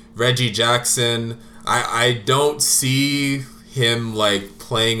 Reggie Jackson, I don't see him like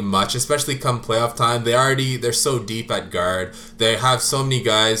playing much, especially come playoff time. They're so deep at guard. They have so many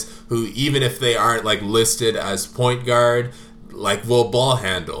guys who, even if they aren't like listed as point guard, like will ball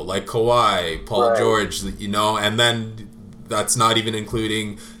handle, like Kawhi, Paul George, and then that's not even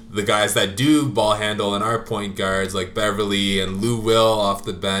including the guys that do ball handle and are point guards, like Beverly and Lou Will off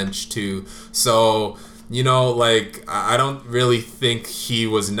the bench too. So, you know, like, I don't really think he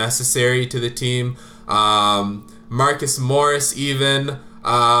was necessary to the team. Marcus Morris even.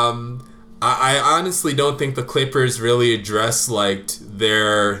 I honestly don't think the Clippers really addressed, like,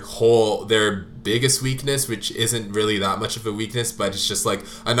 their biggest weakness, which isn't really that much of a weakness, but it's just like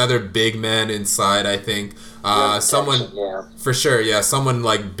another big man inside, I think. For sure, yeah, someone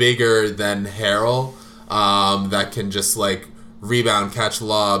like bigger than Harrell, that can just like rebound, catch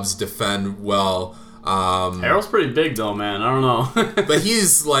lobs, defend well. Harrell's pretty big though, man. I don't know. But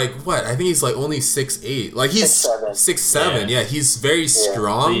he's like, what? I think he's like only 6'8". Like he's 6'7". Yeah, he's very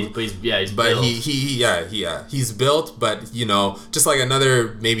strong. But he's but built. he's built. But you know, just like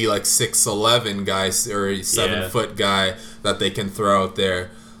another maybe like 6'11" guy or 7 foot guy that they can throw out there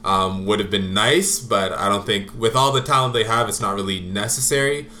would have been nice. But I don't think with all the talent they have, it's not really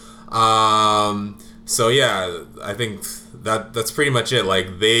necessary. So yeah, I think that's pretty much it.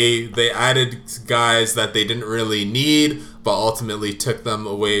 Like they added guys that they didn't really need, but ultimately took them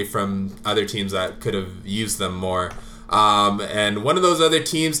away from other teams that could have used them more. And one of those other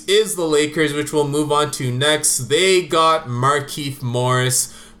teams is the Lakers, which we'll move on to next. They got Markieff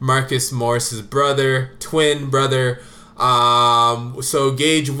Morris, Marcus Morris's brother, twin brother. So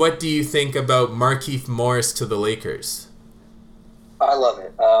Gage, what do you think about Markieff Morris to the Lakers? I love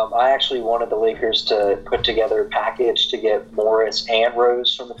it. I actually wanted the Lakers to put together a package to get Morris and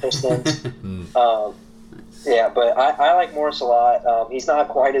Rose from the Pistons. But I like Morris a lot. He's not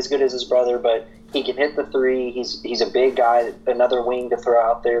quite as good as his brother, but he can hit the three. He's a big guy, another wing to throw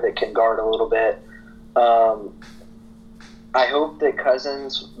out there that can guard a little bit. I hope that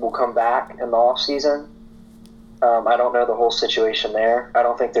Cousins will come back in the offseason. I don't know the whole situation there. I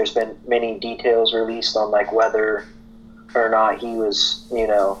don't think there's been many details released on like whether or not he was,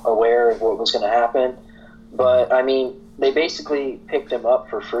 aware of what was going to happen. But, I mean, they basically picked him up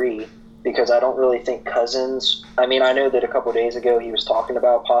for free because I don't really think Cousins... I mean, I know that a couple of days ago he was talking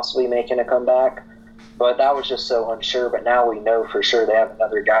about possibly making a comeback, but that was just so unsure. But now we know for sure they have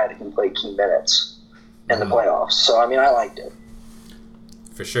another guy that can play key minutes in the playoffs. So, I mean, I liked it.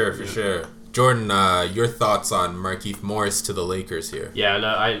 For sure. Jordan, your thoughts on Markieff Morris to the Lakers here?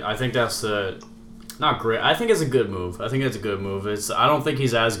 Yeah, I think that's... not great. I think it's a good move. I don't think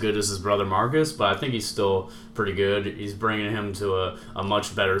he's as good as his brother Marcus, but I think he's still pretty good. He's bringing him to a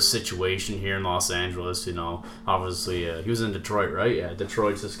much better situation here in Los Angeles. Obviously, he was in Detroit, right? Yeah,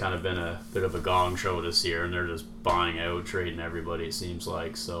 Detroit's just kind of been a bit of a gong show this year, and they're just buying out, trading everybody, it seems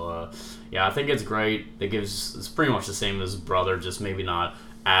like. So, I think it's great. It's pretty much the same as his brother, just maybe not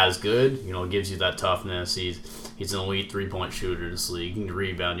as good. It gives you that toughness. He's an elite three-point shooter in this league. He can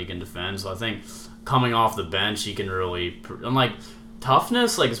rebound, he can defend. So I think coming off the bench, he can really, and like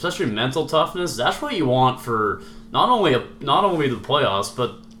toughness, like especially mental toughness, that's what you want for not only the playoffs,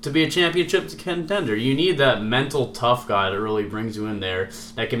 but to be a championship contender. You need that mental tough guy that really brings you in there,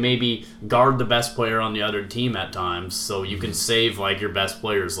 that can maybe guard the best player on the other team at times, so you can save like your best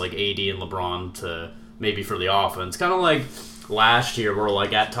players like AD and LeBron to maybe for the offense. Kind of like last year, where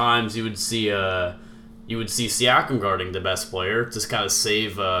like at times you would see Siakam guarding the best player, just kind of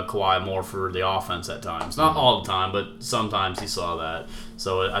save Kawhi more for the offense at times. Not all the time, but sometimes you saw that.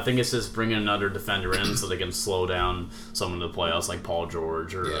 So I think it's just bringing another defender in so they can slow down some of the playoffs, like Paul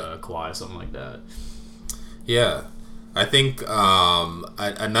George or Kawhi, something like that. Yeah. I think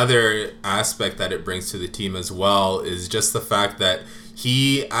another aspect that it brings to the team as well is just the fact that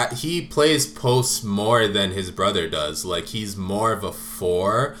he plays post more than his brother does. Like, he's more of a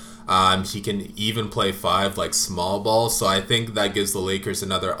 4. He can even play 5, like small ball. So I think that gives the Lakers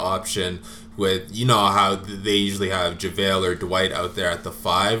another option with, how they usually have JaVale or Dwight out there at the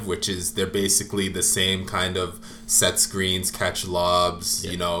 5, which is they're basically the same kind of set screens, catch lobs,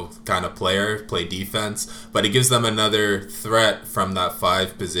 kind of player, play defense. But it gives them another threat from that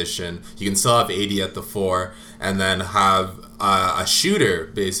 5 position. You can still have AD at the 4 and then have a shooter,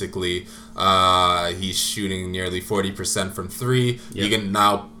 basically. He's shooting nearly 40% from 3. Yep. You can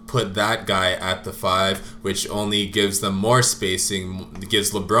now put that guy at the 5, which only gives them more spacing,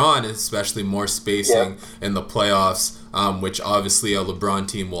 gives LeBron especially more spacing in the playoffs, which obviously a LeBron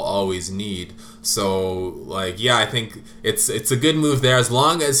team will always need. So, I think it's a good move there as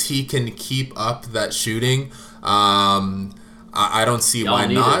long as he can keep up that shooting. I don't see why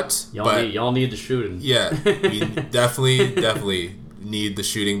not. Y'all need the shooting. Yeah, we definitely need the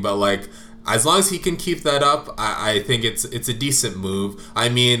shooting, but as long as he can keep that up, I think it's a decent move. I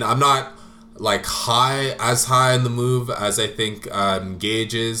mean, I'm not like as high in the move as I think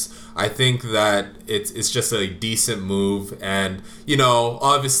Gage is. I think that it's just a decent move, and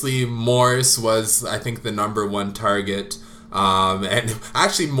obviously Morris was, I think, the number one target. And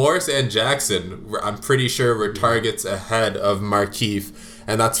actually Morris and Jackson, I'm pretty sure, were targets ahead of Markieff,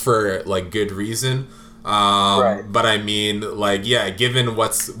 and that's for like good reason. Right. But I mean, like, yeah, given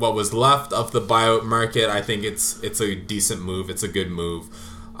what was left of the buyout market, I think it's a decent move. It's a good move.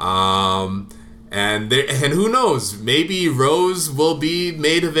 And who knows? Maybe Rose will be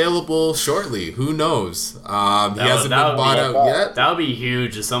made available shortly. Who knows? He hasn't been bought out yet. That would be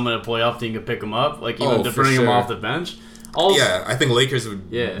huge if someone in a playoff team could pick him up, like even to bring him off the bench. Also, yeah, I think Lakers would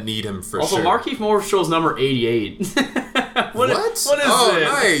need him for sure. Also, Markieff Morris shows number 88. What is it?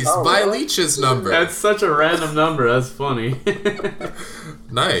 Nice. By Leach's number. That's such a random number. That's funny.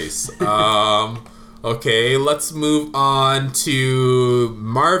 Nice. Okay, let's move on to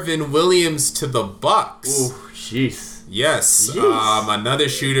Marvin Williams to the Bucks. Ooh, jeez. Yes. Another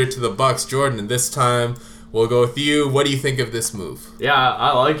shooter to the Bucks. Jordan, this time we'll go with you. What do you think of this move? Yeah,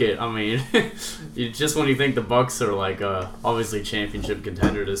 I like it. I mean, just when you think the Bucks are like obviously championship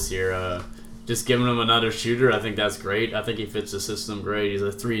contender this year, just giving him another shooter, I think that's great. I think he fits the system great. He's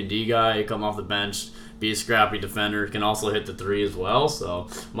a 3-and-D guy. He come off the bench, be a scrappy defender, can also hit the three as well. So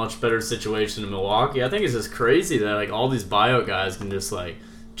much better situation in Milwaukee. I think it's just crazy that like all these buyout guys can just like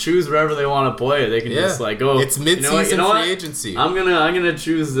choose wherever they want to play. They can just like go. It's mid-season free agency. I'm gonna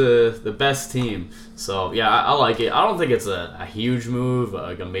choose the best team. So yeah, I like it. I don't think it's a huge move,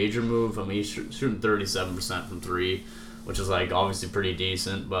 like a major move. I mean, he's shooting 37% from three, which is like obviously pretty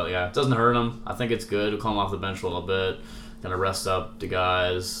decent. But yeah, it doesn't hurt him. I think it's good to come off the bench a little bit, kind of rest up the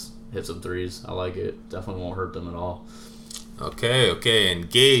guys, hit some threes. I like it. Definitely won't hurt them at all. Okay. And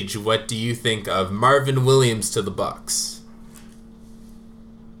Gage, what do you think of Marvin Williams to the Bucks?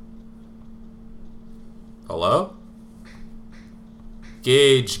 Hello?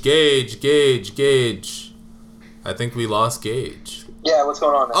 Gage. I think we lost Gage. Yeah, what's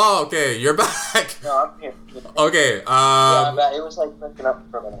going on now? Oh, okay, you're back. No, I'm here. Okay, yeah, I'm back. It was like breaking up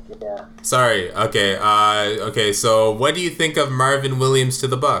for a minute, yeah. Sorry, okay, so what do you think of Marvin Williams to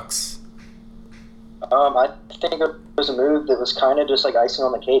the Bucks? I think it was a move that was kind of just like icing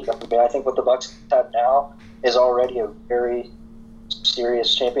on the cake. I mean, I think what the Bucks have now is already a very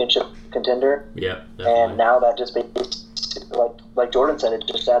serious championship contender. Yeah, definitely. And now that just basically, like Jordan said, it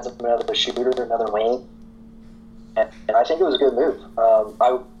just adds another shooter, another wing. And I think it was a good move.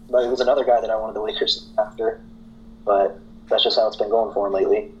 It was another guy that I wanted the Lakers after, but that's just how it's been going for him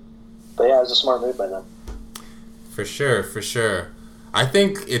lately. But yeah, it was a smart move by them. For sure. I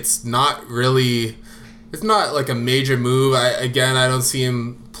think it's not like a major move. I don't see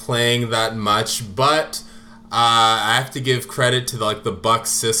him playing that much, but I have to give credit to like the Bucks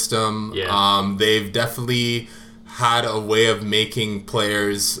system. Yeah. They've definitely had a way of making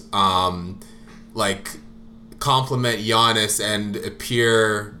players like complement Giannis and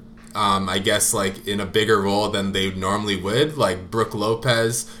appear, I guess, like in a bigger role than they normally would. Like Brook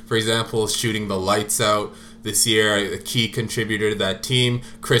Lopez, for example, is shooting the lights out this year, a key contributor to that team.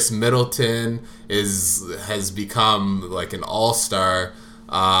 Chris Middleton has become like an all-star.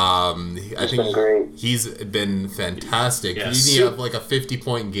 He's been fantastic. Yeah, He's have like a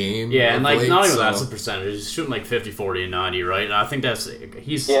 50-point game. Yeah, and like not even that's a percentage. He's shooting like 50, 40, and 90, right? And I think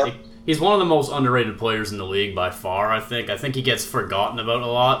he's one of the most underrated players in the league by far. I think he gets forgotten about a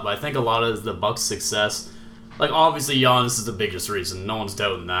lot, but I think a lot of the Bucks' success, like obviously Giannis is the biggest reason. No one's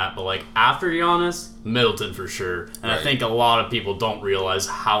doubting that. But like after Giannis, Middleton for sure. And right. I think a lot of people don't realize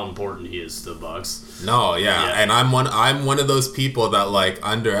how important he is to the Bucks. No, yeah. And I'm one of those people that like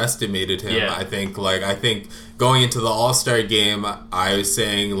underestimated him. Yeah. I think going into the All-Star game, I was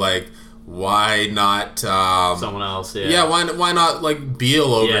saying like, why not someone else? Yeah, why not like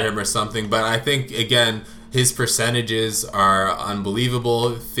Beal over him or something? But I think again his percentages are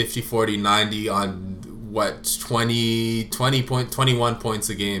unbelievable. 50, 40, 90 on what 21 points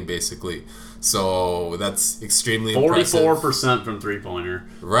a game basically. So that's extremely 44% from three-pointer.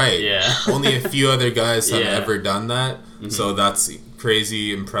 Right. Yeah. Only a few other guys have ever done that. Mm-hmm. So that's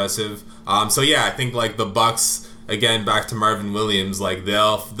crazy impressive. So yeah, I think like the Bucks, again, back to Marvin Williams, like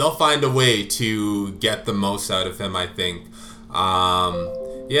they'll find a way to get the most out of him, I think.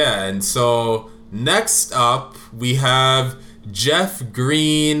 And so next up we have Jeff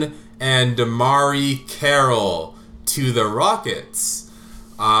Green and DeMarre Carroll to the Rockets.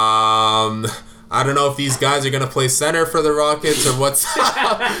 I don't know if these guys are going to play center for the Rockets or what's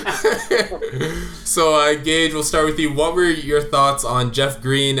up. So, Gage, we'll start with you. What were your thoughts on Jeff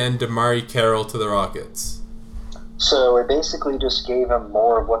Green and DeMarre Carroll to the Rockets? So, it basically just gave them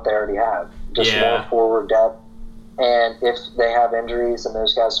more of what they already have. just more forward depth. And if they have injuries, then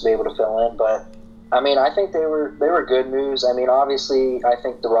those guys will be able to fill in. But I mean, I think they were good moves. I mean, obviously, I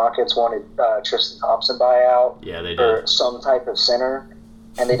think the Rockets wanted Tristan Thompson buyout for some type of center,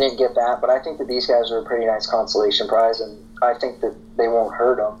 and they didn't get that. But I think that these guys are a pretty nice consolation prize, and I think that they won't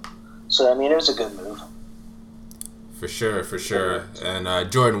hurt them. So, I mean, it was a good move. For sure.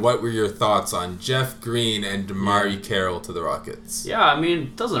 And Jordan, what were your thoughts on Jeff Green and DeMarre Carroll to the Rockets? Yeah, I mean,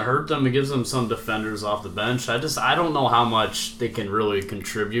 it doesn't hurt them. It gives them some defenders off the bench. I don't know how much they can really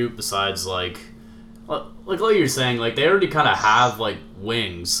contribute besides, like you're saying, like, they already kind of have, like,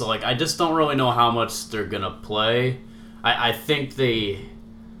 wings. So, like, I just don't really know how much they're going to play. I think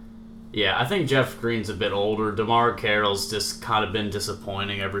Jeff Green's a bit older. DeMarre Carroll's just kind of been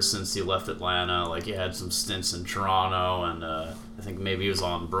disappointing ever since he left Atlanta. Like, he had some stints in Toronto, and I think maybe he was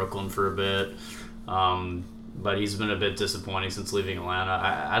on Brooklyn for a bit. But he's been a bit disappointing since leaving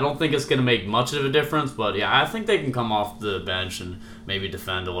Atlanta. I don't think it's going to make much of a difference, but yeah, I think they can come off the bench and maybe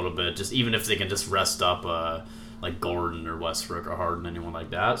defend a little bit, just even if they can just rest up like Gordon or Westbrook or Harden, anyone like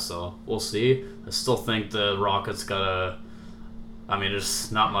that. So we'll see. I still think the Rockets there's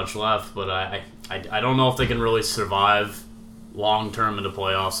not much left, but I don't know if they can really survive long term in the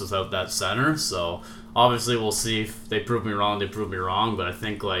playoffs without that center. So obviously we'll see. If they prove me wrong, but I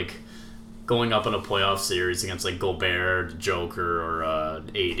think, like, going up in a playoff series against, like, Gobert, Joker, or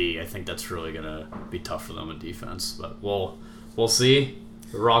AD, I think that's really gonna be tough for them in defense. But we'll see.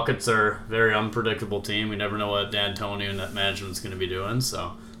 The Rockets are a very unpredictable team. We never know what D'Antoni and that management's gonna be doing,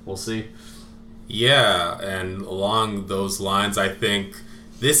 so we'll see. Yeah, and along those lines, I think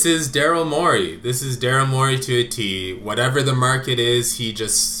this is Daryl Morey. This is Daryl Morey to a T. Whatever the market is, he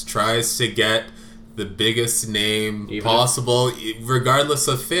just tries to get the biggest name possible, regardless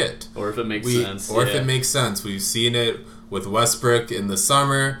of fit. Or if it makes sense. If it makes sense. We've seen it with Westbrook in the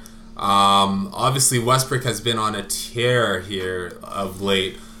summer. Obviously, Westbrook has been on a tear here of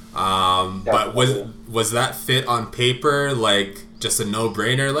late. But was that fit on paper, like, just a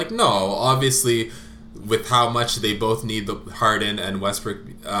no-brainer? Like, no. Obviously, with how much they both need Harden and Westbrook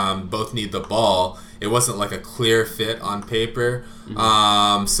both need the ball, it wasn't like a clear fit on paper.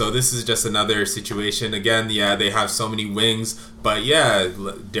 Mm-hmm. So this is just another situation. Again, they have so many wings, but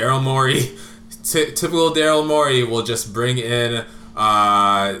Daryl Morey, typical Daryl Morey, will just bring in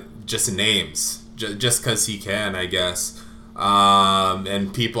just names, just because he can, I guess.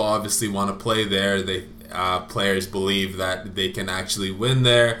 And people obviously want to play there. Players believe that they can actually win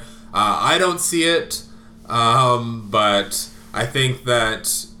there. I don't see it, but I think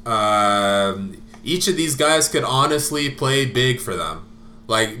that each of these guys could honestly play big for them.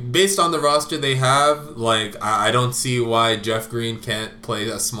 Like, based on the roster they have, like, I don't see why Jeff Green can't play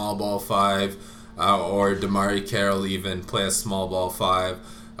a small ball 5, or DeMarre Carroll even play a small ball 5.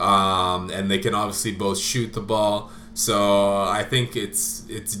 And they can obviously both shoot the ball. So I think it's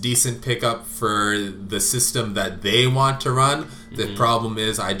decent pickup for the system that they want to run. The problem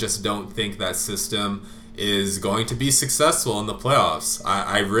is, I just don't think that system is going to be successful in the playoffs.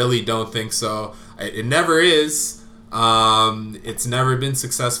 I really don't think so. It never is. It's never been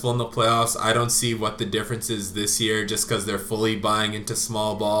successful in the playoffs. I don't see what the difference is this year, just because they're fully buying into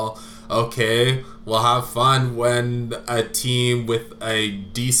small ball. Okay, we'll have fun when a team with a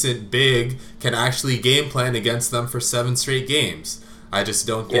decent big can actually game plan against them for 7 straight games. I just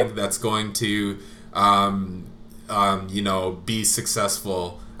don't think that's going to, be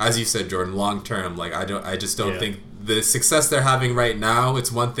successful. As you said, Jordan, long term. Like, I just don't think the success they're having right now.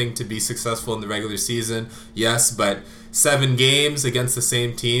 It's one thing to be successful in the regular season, yes, but 7 games against the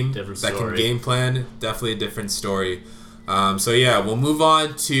same team that can game plan, definitely a different story. We'll move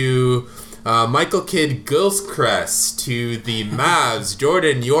on to Michael Kidd-Gilchrist to the Mavs.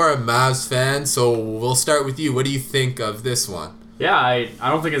 Jordan, you're a Mavs fan, so we'll start with you. What do you think of this one? Yeah, I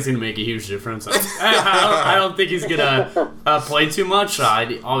don't think it's going to make a huge difference. I don't think he's going to play too much.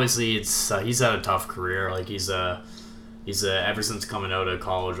 Obviously, he's had a tough career. Like, he's ever since coming out of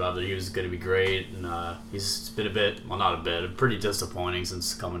college, I thought he was going to be great, and he's been pretty disappointing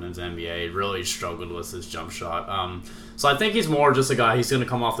since coming into the NBA. He really struggled with his jump shot. So I think he's more just a guy. He's going to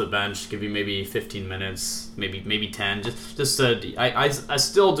come off the bench, give you maybe 15 minutes, maybe 10. I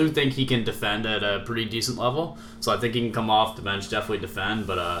still do think he can defend at a pretty decent level. So I think he can come off the bench, definitely defend,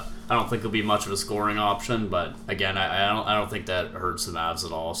 but I don't think he'll be much of a scoring option. But again, I don't think that hurts the Mavs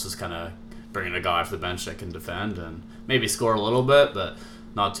at all. It's just kind of bringing a guy off the bench that can defend and maybe score a little bit, but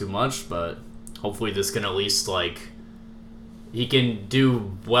not too much. But hopefully this can at least, like, he can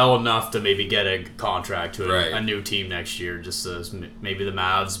do well enough to maybe get a contract to a new team next year. Just as maybe the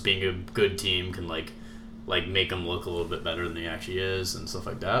Mavs, being a good team, can like like make him look a little bit better than he actually is and stuff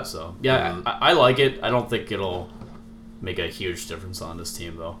like that. So yeah, I like it. I don't think it'll make a huge difference on this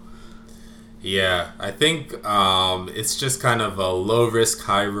team though. Yeah, I think it's just kind of a low risk,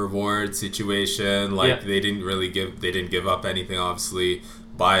 high reward situation. Like they didn't give up anything, obviously.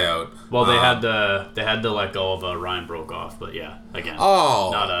 Buyout. Well, they had to let go of Ryan Broekhoff, but yeah, again.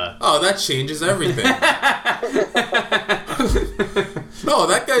 That changes everything. No,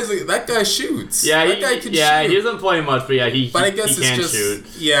 that guy shoots. Yeah, that guy can shoot. He doesn't play much, but I guess he can shoot.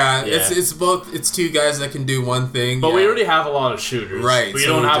 Yeah, it's both. It's two guys that can do one thing. But we already have a lot of shooters, right? We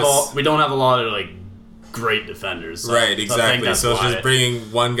don't have a lot of like great defenders, so, right? Exactly. So it's just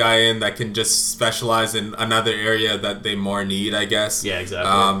bringing one guy in that can just specialize in another area that they more need, I guess. Yeah,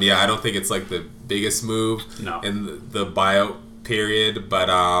 exactly. I don't think it's like the biggest move in the buyout period, but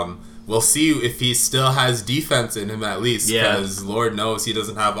we'll see if he still has defense in him at least, because Lord knows he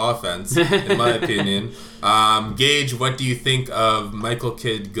doesn't have offense, in my opinion. Gage, what do you think of Michael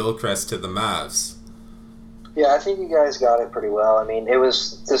Kidd-Gilchrist to the Mavs? Yeah, I think you guys got it pretty well. I mean, it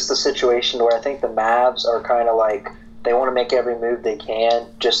was just a situation where I think the Mavs are kind of like, they want to make every move they can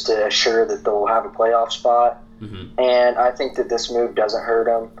just to assure that they'll have a playoff spot. Mm-hmm. And I think that this move doesn't hurt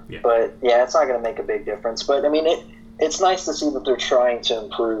them. Yeah. But, yeah, it's not going to make a big difference. But, I mean, it's nice to see that they're trying to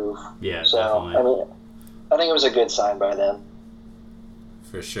improve. Yeah, so, definitely. I mean, I think it was a good sign by them.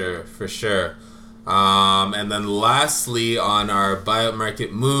 For sure. And then lastly on our buyout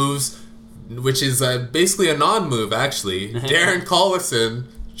market moves, which is basically a non-move, actually. Darren Collison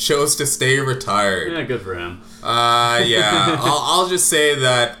chose to stay retired. Yeah, good for him. I'll just say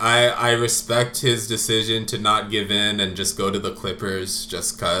that I respect his decision to not give in and just go to the Clippers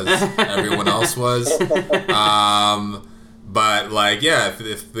just because everyone else was. But, like, yeah,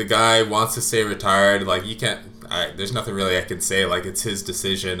 if the guy wants to stay retired, like, you can't... there's nothing really I can say. Like, it's his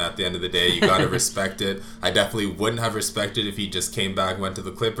decision at the end of the day. You gotta respect it. I definitely wouldn't have respected if he just came back and went to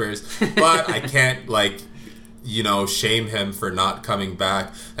the Clippers. But I can't, shame him for not coming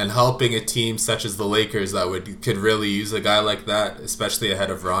back and helping a team such as the Lakers that could really use a guy like that, especially ahead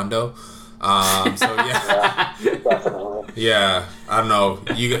of Rondo. Definitely. Yeah, I don't know.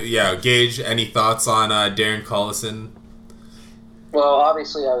 Gage, any thoughts on Darren Collison? Well,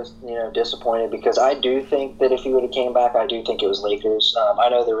 obviously I was, disappointed because I do think that if he would have came back, I do think it was Lakers. I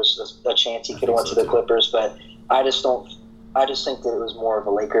know there was a chance he could have went to the Clippers, but I just think that it was more of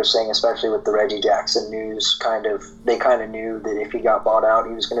a Lakers thing, especially with the Reggie Jackson news. They kind of knew that if he got bought out,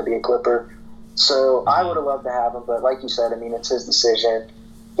 he was going to be a Clipper. So I would have loved to have him, but like you said, I mean, it's his decision.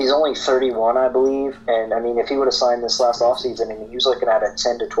 He's only 31, I believe, and I mean, if he would have signed this last offseason, I mean, he was looking at a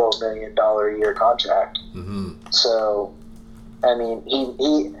 $10 to $12 million a year contract. Mm-hmm. So, I mean,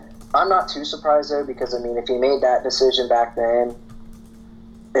 I'm not too surprised though, because I mean, if he made that decision back then,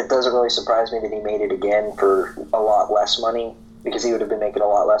 it doesn't really surprise me that he made it again for a lot less money, because he would have been making a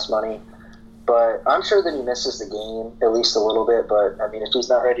lot less money. But I'm sure that he misses the game at least a little bit. But I mean, if he's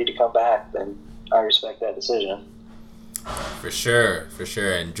not ready to come back, then I respect that decision. For sure.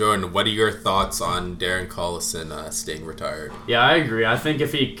 And Jordan, what are your thoughts on Darren Collison staying retired? Yeah, I agree. I think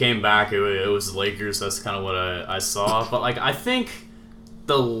if he came back, it was Lakers. That's kind of what I saw. But I think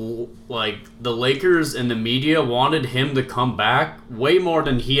the Lakers and the media wanted him to come back way more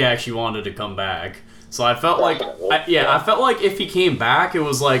than he actually wanted to come back. So I felt I felt like if he came back, it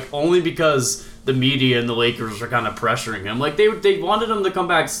was like only because the media and the Lakers were kind of pressuring him. Like, they wanted him to come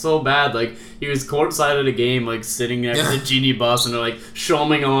back so bad. Like, he was courtside at a game, like, sitting next to the Genie Bus, and they're, like,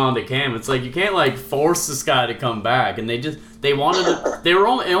 showing him on the cam. It's like, you can't, like, force this guy to come back. And they wanted to...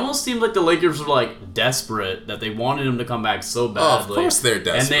 it almost seemed like the Lakers were, like, desperate, that they wanted him to come back so badly. Oh, of course they're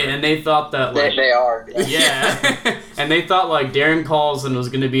desperate. And they thought that, like... They are. Yeah. And they thought, like, Darren Collison was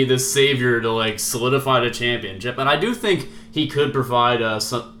going to be this savior to, like, solidify the championship. And I do think he could provide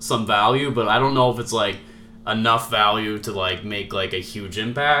some value, but I don't know if it's, like, enough value to, like, make, like, a huge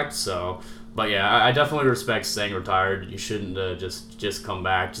impact. So, but yeah, I definitely respect staying retired. You shouldn't just come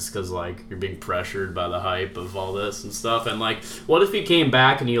back just because, like, you're being pressured by the hype of all this and stuff. And, like, what if he came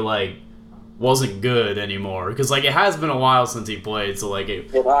back and he, like, wasn't good anymore? Because, like, it has been a while since he played, so, like...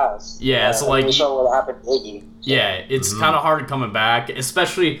 It has. Yeah, so, like... We saw what happened to Iggy. So. Yeah, it's kind of hard coming back,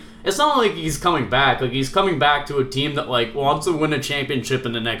 especially... It's not like he's coming back. Like, he's coming back to a team that, like, wants to win a championship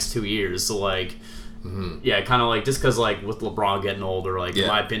in the next 2 years. So, like... Yeah, kind of like, just because, like, with LeBron getting older, like, in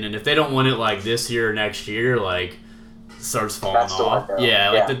my opinion, if they don't win it, like, this year or next year, like, it starts falling off.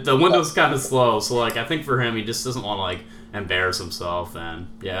 Like, the window's kind of slow. So, like, I think for him, he just doesn't want to, like, embarrass himself. And,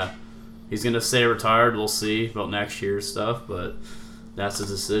 yeah, he's going to stay retired. We'll see about next year's stuff. But that's his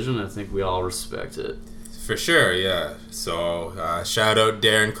decision. I think we all respect it. For sure, yeah. So, shout out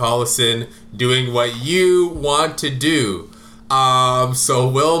Darren Collison doing what you want to do. So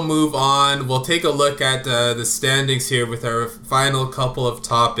we'll move on. We'll take a look at the standings here with our final couple of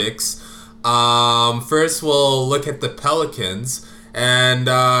topics. First, we'll look at the Pelicans and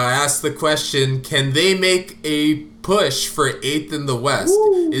ask the question, can they make a push for 8th in the West?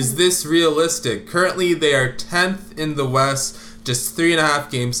 Woo. Is this realistic? Currently, they are 10th in the West, just 3.5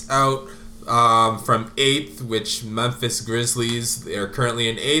 games out from 8th, which Memphis Grizzlies, they are currently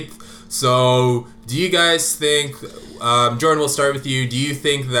in 8th. So, do you guys think, Jordan, we'll start with you. Do you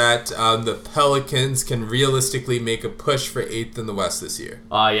think that the Pelicans can realistically make a push for 8th in the West this year?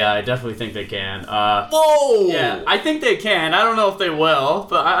 Yeah, I definitely think they can. Whoa! Yeah, I think they can. I don't know if they will,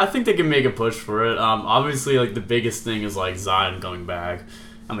 but I think they can make a push for it. Obviously, like, the biggest thing is, like, Zion coming back.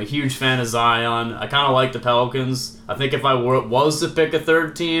 I'm a huge fan of Zion. I kind of like the Pelicans. I think if I was to pick a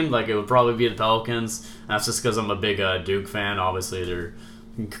third team, like, it would probably be the Pelicans. That's just because I'm a big Duke fan. Obviously, they're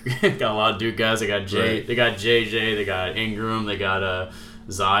got a lot of Duke guys. They got they got JJ, they got Ingram, they got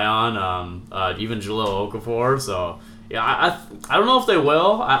Zion, even Jahlil Okafor. So yeah, I don't know if they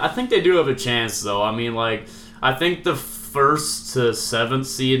will. I think they do have a chance though. I mean, like, I think the 1st to 7th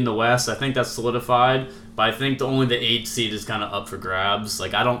seed in the West, I think that's solidified. But I think only the 8th seed is kind of up for grabs.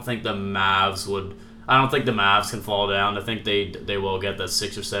 Like, I don't think the Mavs can fall down. I think they will get that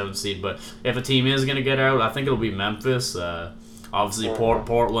 6th or 7th seed. But if a team is gonna get out, I think it'll be Memphis. Obviously,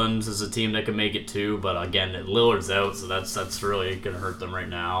 Portland is a team that can make it too, but again, Lillard's out, so that's really going to hurt them right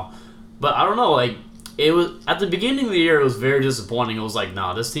now. But I don't know, like, it was at the beginning of the year, it was very disappointing. It was like,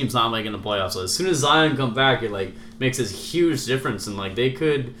 nah, this team's not making the playoffs. So as soon as Zion comes back, it like makes this huge difference, and like they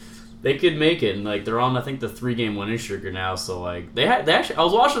could make it, and like they're on, I think, the 3-game winning streak now. So like they actually, I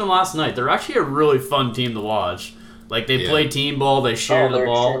was watching them last night. They're actually a really fun team to watch. Like they play team ball, they share the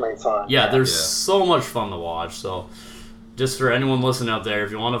ball. Fun. Yeah, they're so much fun to watch. So. Just for anyone listening out there,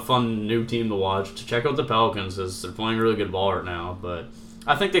 if you want a fun new team to watch, check out the Pelicans, because they're playing really good ball right now. But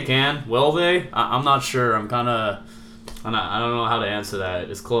I think they can. Will they? I'm not sure. I don't know how to answer that.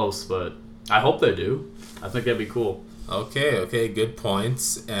 It's close, but I hope they do. I think that'd be cool. Okay, good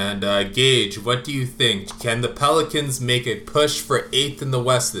points. And Gage, what do you think? Can the Pelicans make a push for 8th in the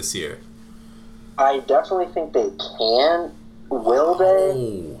West this year? I definitely think they can. Will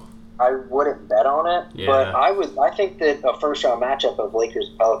they? I wouldn't bet on it, but I think that a first-round matchup of Lakers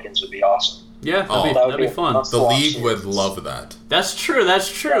and Pelicans would be awesome. Yeah, that'd be fun. The league would love that. That's true,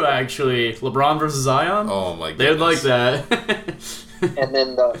 actually. LeBron versus Zion? Oh, my goodness. They would like that. And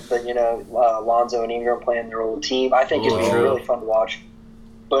then, Lonzo and Ingram playing their old team. I think it'd be really fun to watch.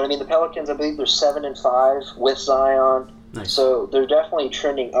 But, I mean, the Pelicans, I believe they're 7-5 with Zion. Nice. So they're definitely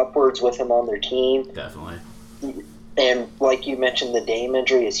trending upwards with him on their team. Definitely. And like you mentioned, the Dame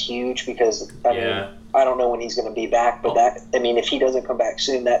injury is huge because, I mean, I don't know when he's going to be back, but if he doesn't come back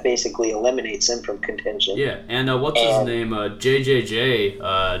soon, that basically eliminates him from contention. Yeah, and what's his name? JJJ,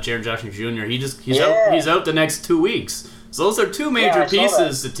 Jaren Jackson Jr., he's out the next 2 weeks. So those are two major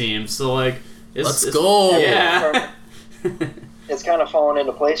pieces to teams. So, like, let's go. Yeah. It's kind of fallen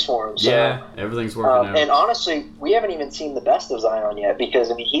into place for him. So, yeah, everything's working out. And honestly, we haven't even seen the best of Zion yet because,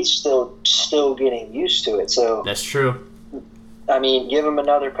 I mean, he's still getting used to it. So that's true. I mean, give him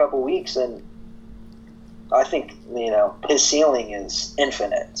another couple weeks, and I think, his ceiling is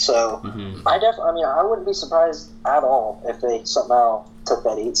infinite. So I wouldn't be surprised at all if they somehow took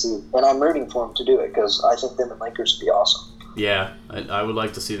that 8 seed. And I'm rooting for them to do it because I think them and Lakers would be awesome. Yeah, I would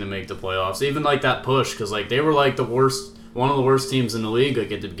like to see them make the playoffs. Even like that push, because like they were like one of the worst teams in the league,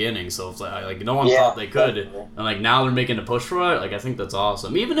 like at the beginning. So it's like no one thought they could, and like now they're making a push for it. Like I think that's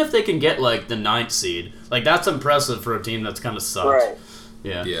awesome. Even if they can get like the 9th seed, like that's impressive for a team that's kind of sucked. Right.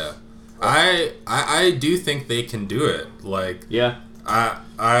 Yeah. Yeah. I do think they can do it. Like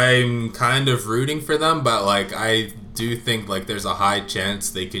I'm kind of rooting for them, but like I do think like there's a high chance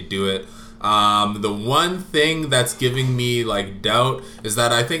they could do it. The one thing that's giving me like doubt is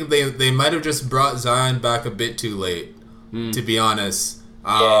that I think they might have just brought Zion back a bit too late. To be honest,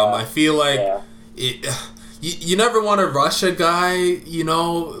 I feel like you never want to rush a guy,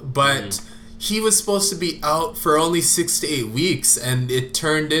 but he was supposed to be out for only 6 to 8 weeks, and it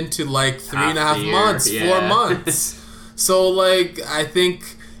turned into like 3.5 months, 4 months. So like I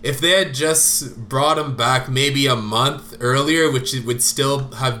think if they had just brought him back maybe a month earlier, which would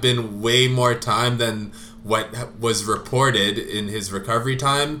still have been way more time than what was reported in his recovery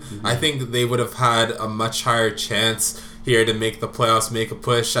time, I think they would have had a much higher chance here to make the playoffs, make a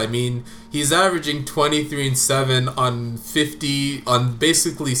push. I mean, he's averaging 23-7 on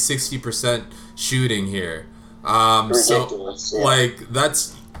basically 60% shooting here. Ridiculous, like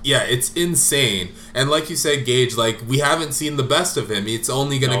that's yeah, it's insane. And like you said, Gage, like, we haven't seen the best of him. It's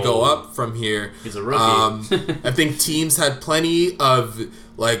only going to go up from here. He's a rookie. I think teams had plenty of,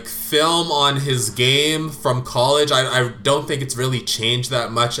 like, film on his game from college. I don't think it's really changed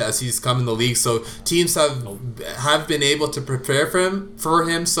that much as he's come in the league. So teams have been able to prepare for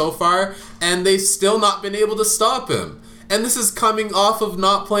him so far, and they've still not been able to stop him. And this is coming off of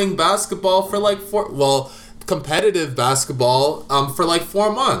not playing basketball for like competitive basketball for like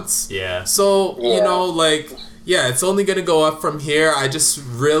 4 months. Yeah. So, you know, like, yeah, it's only going to go up from here. I just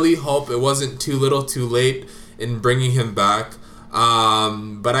really hope it wasn't too little too late in bringing him back.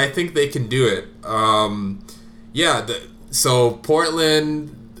 But I think they can do it. So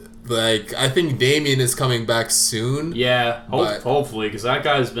Portland, like, I think Damian is coming back soon. Yeah, hopefully, because that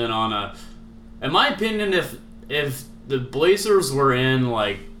guy's been on a... In my opinion, if the Blazers were in,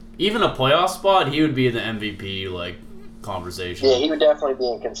 like, even a playoff spot, he would be in the MVP, like, conversation. Yeah, he would definitely be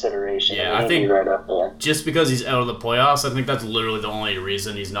in consideration. Yeah, I think right up there. Just because he's out of the playoffs, I think that's literally the only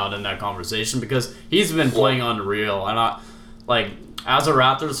reason he's not in that conversation, because he's been playing unreal. And as a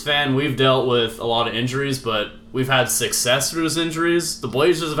Raptors fan, we've dealt with a lot of injuries, but we've had success through those injuries. The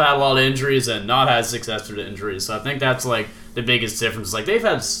Blazers have had a lot of injuries and not had success through the injuries. So I think that's, like, the biggest difference. Like, they've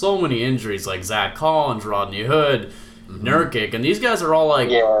had so many injuries, like Zach Collins, Rodney Hood, Nurkic, and these guys are all like,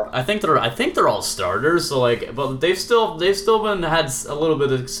 I think they're all starters. So, like, but they've still had a little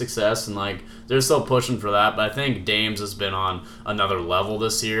bit of success, and, like, they're still pushing for that. But I think Dames has been on another level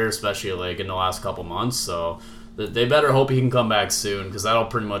this year, especially, like, in the last couple months. So they better hope he can come back soon, because that'll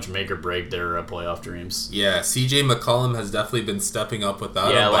pretty much make or break their playoff dreams. Yeah, CJ McCollum has definitely been stepping up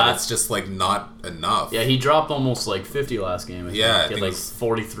without him, but it's just, like, not enough. Yeah, he dropped almost, like, 50 last game. I think he had, like,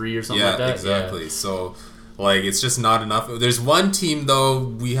 43 or something like that. Exactly. So, like, it's just not enough. There's one team, though,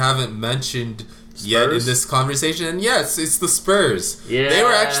 we haven't mentioned yet in this conversation, and yes, it's the Spurs. Yeah. They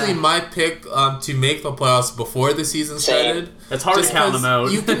were actually my pick to make the playoffs before the season started. It's hard to count them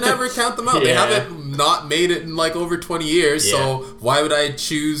out. You can never count them out. They haven't not made it in, like, over 20 years, so why would I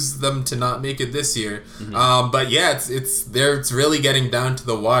choose them to not make it this year? But yeah, it's really getting down to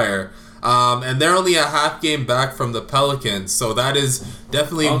the wire. And they're only a half game back from the Pelicans, so that is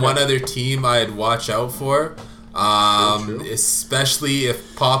definitely one other team I'd watch out for. Especially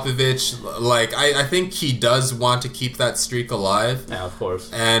if Popovich, like, I think he does want to keep that streak alive. Yeah, of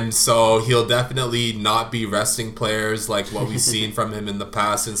course. And so he'll definitely not be resting players like what we've seen from him in the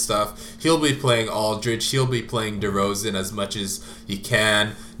past and stuff. He'll be playing Aldridge, he'll be playing DeRozan as much as he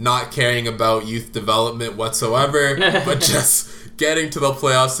can, not caring about youth development whatsoever, but just getting to the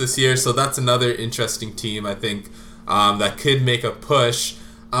playoffs this year. So that's another interesting team, I think, that could make a push.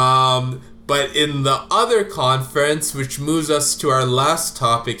 But in the other conference, which moves us to our last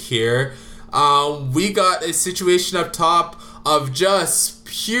topic here, we got a situation up top of just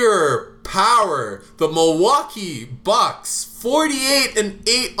pure power. The Milwaukee Bucks,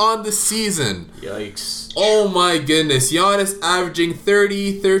 48-8 on the season. Yikes. Oh my goodness. Giannis averaging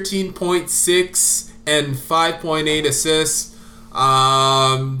 30, 13.6, and 5.8 assists.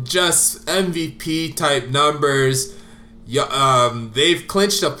 Just MVP type numbers. They've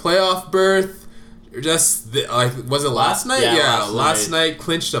clinched a playoff berth. Was it last night? Yeah, last night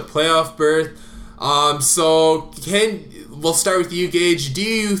clinched a playoff berth. So we'll start with you, Gage. Do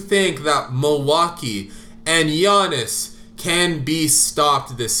you think that Milwaukee and Giannis can be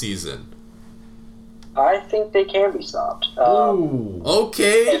stopped this season? I think they can be stopped. Ooh.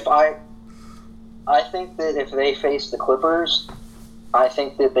 Okay. I think that if they face the Clippers, I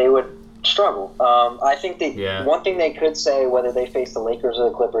think that they would struggle. I think that one thing they could say, whether they face the Lakers or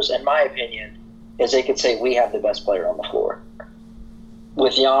the Clippers, in my opinion, is they could say we have the best player on the floor.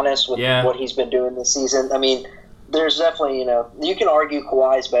 With Giannis, with what he's been doing this season, I mean, there's definitely, you can argue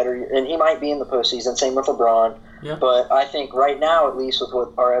Kawhi's better, and he might be in the postseason, same with LeBron. Yeah. But I think right now, at least with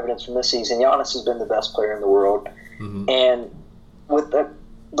what our evidence from this season, Giannis has been the best player in the world. Mm-hmm. And with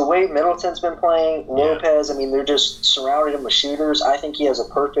the way Middleton's been playing, Lopez, I mean, they're just surrounded him with shooters. I think he has a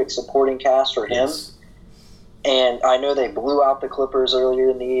perfect supporting cast for him. And I know they blew out the Clippers earlier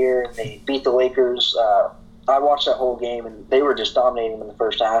in the year, and they beat the Lakers. I watched that whole game, and they were just dominating them in the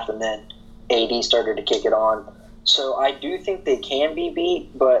first half, and then AD started to kick it on. So I do think they can be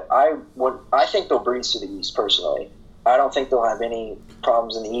beat, but I think they'll breeze to the East, personally. I don't think they'll have any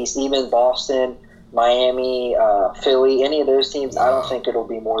problems in the East. Even Boston, Miami, Philly, any of those teams, I don't think it'll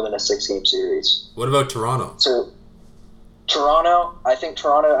be more than a 6-game series. What about Toronto? So Toronto, I think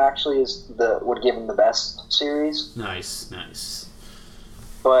Toronto actually would give them the best series. Nice.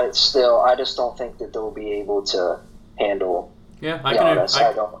 But still, I just don't think that they'll be able to handle Yeah,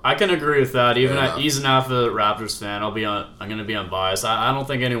 Giannis. I can agree with that. Even he's an avid Raptors fan. I'm gonna be unbiased. I don't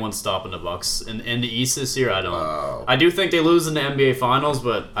think anyone's stopping the Bucks in the East this year. I don't. Wow. I do think they lose in the NBA Finals,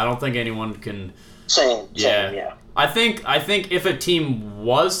 but I don't think anyone can. Same. Yeah. I think if a team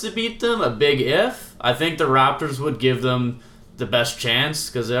was to beat them, a big if, I think the Raptors would give them the best chance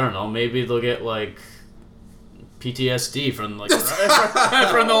because I don't know, maybe they'll get like PTSD from like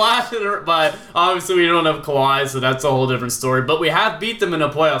from the last, but obviously we don't have Kawhi, so that's a whole different story. But we have beat them in the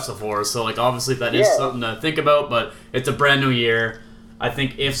playoffs before, so like obviously that is something to think about. But it's a brand new year. I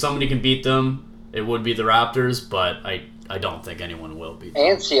think if somebody can beat them, it would be the Raptors, but I don't think anyone will beat them.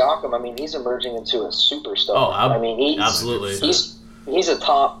 And Siakam, I mean, he's emerging into a superstar. Oh, I mean, absolutely. He's a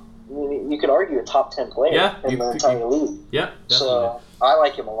top. You could argue a top 10 player in the entire league. Yeah, definitely. So I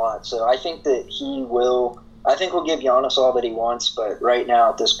like him a lot. So I think that he will. I think we'll give Giannis all that he wants, but right now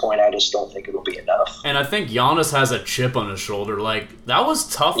at this point, I just don't think it'll be enough. And I think Giannis has a chip on his shoulder. Like that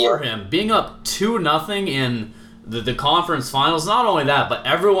was tough for him, being up 2-0 in the conference finals. Not only that, but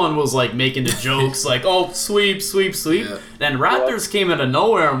everyone was like making the jokes, like, "Oh, sweep." Yeah. Then Raptors came out of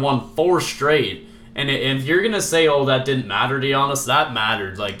nowhere and won 4 straight. And if you're gonna say, "Oh, that didn't matter to Giannis," that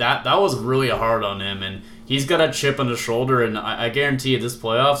mattered. Like that was really hard on him, and he's got a chip on his shoulder. And I guarantee you, this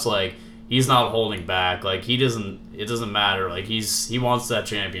playoffs, like. He's not holding back. Like it doesn't matter. Like he wants that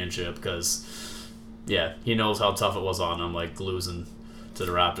championship because, he knows how tough it was on him. Like losing to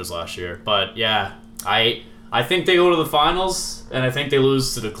the Raptors last year. But yeah, I think they go to the finals, and I think they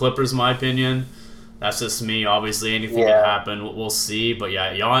lose to the Clippers. In my opinion, that's just me. Obviously, anything can happen. We'll see. But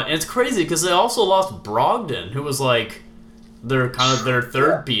and it's crazy because they also lost Brogdon, who was like their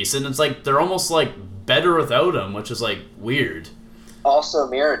third piece, and it's like they're almost like better without him, which is like weird. Also,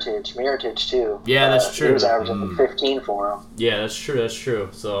 Mirotic too. Yeah, that's true. He was averaging 15 for him. Yeah, that's true.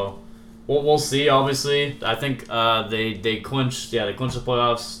 So, we'll see. Obviously, I think they clinched the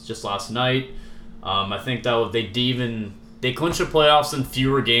playoffs just last night. I think that they clinched the playoffs in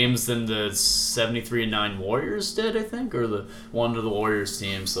fewer games than the 73-9 Warriors did. I think, or the one of the Warriors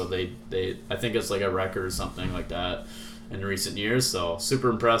team. So they I think it's like a record or something like that in recent years. So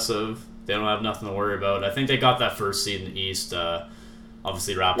super impressive. They don't have nothing to worry about. I think they got that first seed in the East.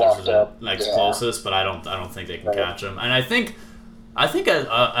 Obviously, Raptors are the next closest, but I don't think they can catch them. And I think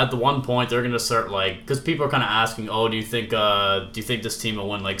at the one point they're gonna start like because people are kind of asking, oh, do you think this team will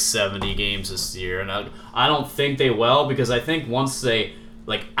win like 70 games this year? And I don't think they will because I think once they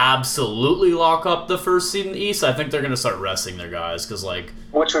like absolutely lock up the first seed in the East, I think they're gonna start resting their guys because like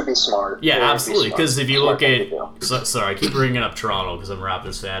which would be smart. Yeah, absolutely. Because if you look at sorry, I keep bringing up Toronto because I'm a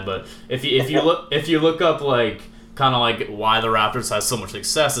Raptors fan, but if you look up like. Kind of like why the Raptors had so much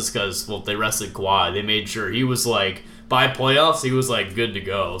success is because they rested Kawhi. They made sure he was like by playoffs he was like good to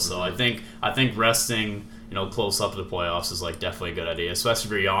go. So I think resting close up to the playoffs is like definitely a good idea, especially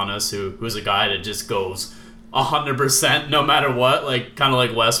for Giannis who's a guy that just goes 100% no matter what. Like kind of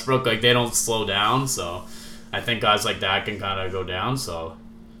like Westbrook, like they don't slow down. So I think guys like that can kind of go down. So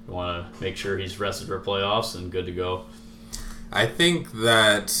you want to make sure he's rested for playoffs and good to go. I think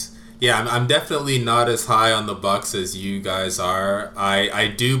that. Yeah, I'm definitely not as high on the Bucks as you guys are.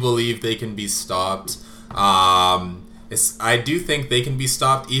 I do believe they can be stopped. I do think they can be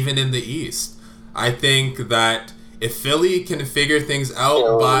stopped even in the East. I think that if Philly can figure things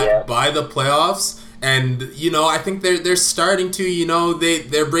out by the playoffs, and I think they're starting to.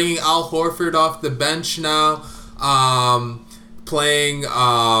 They're bringing Al Horford off the bench now. Playing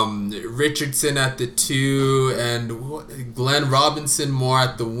Richardson at the 2 and Glenn Robinson more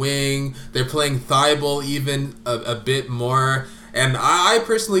at the wing. They're playing Thibault even a bit more. And I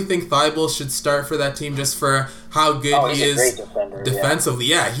personally think Thibault should start for that team just for how good he is a great defender, defensively.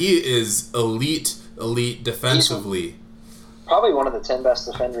 Yeah, he is elite defensively. He's probably one of the 10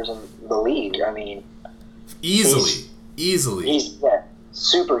 best defenders in the league. I mean, easily. He's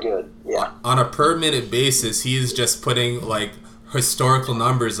super good. Yeah. On a per minute basis, he is just putting like historical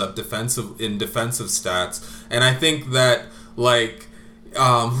numbers up defensive stats, and I think that like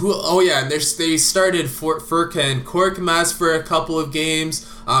and they started Furkan Korkmaz for a couple of games.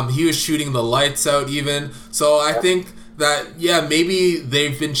 He was shooting the lights out even. So I think that maybe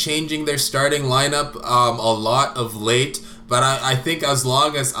they've been changing their starting lineup a lot of late. But I think as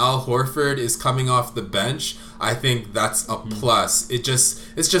long as Al Horford is coming off the bench, I think that's a plus. It's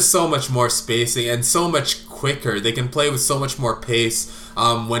just so much more spacing and so much quicker. They can play with so much more pace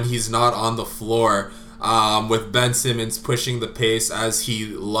when he's not on the floor. With Ben Simmons pushing the pace as he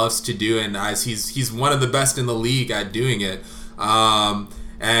loves to do, and as he's one of the best in the league at doing it. Even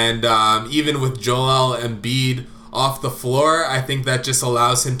with Joel Embiid off the floor, I think that just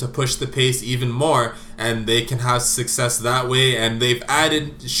allows him to push the pace even more. and they can have success that way. And they've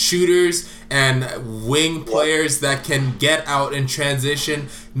added shooters and wing players that can get out in transition,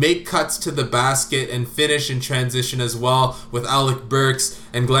 make cuts to the basket, and finish in transition as well with Alec Burks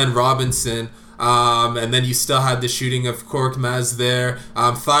and Glenn Robinson. And then you still had the shooting of Korkmaz there.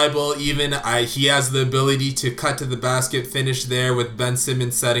 Thibault even, he has the ability to cut to the basket, finish there with Ben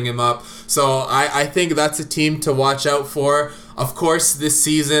Simmons setting him up. So I think that's a team to watch out for. Of course, this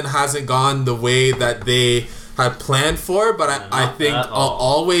season hasn't gone the way that they had planned for, but I think I'll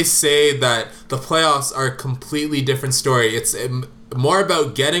always say that the playoffs are a completely different story. It's more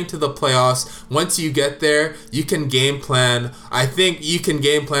about getting to the playoffs. Once you get there, you can game plan. I think you can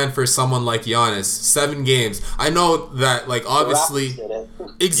game plan for someone like Giannis. 7 games. I know that, like, obviously...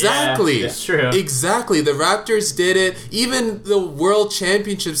 Exactly. Yeah, it's true. Exactly. The Raptors did it. Even the World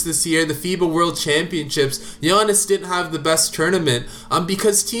Championships this year, the FIBA World Championships, Giannis didn't have the best tournament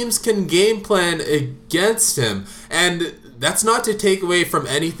because teams can game plan against him. And that's not to take away from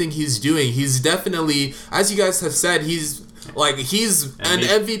anything he's doing. He's definitely, as you guys have said, he's an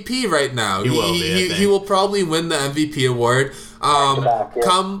MVP right now. He will probably win the MVP award.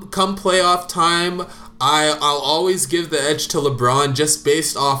 Come playoff time, I'll always give the edge to LeBron just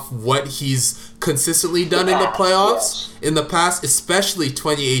based off what he's consistently done in the playoffs in the past, especially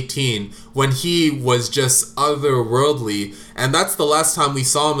 2018 when he was just otherworldly, and that's the last time we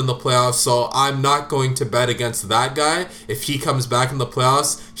saw him in the playoffs. So I'm not going to bet against that guy. If he comes back in the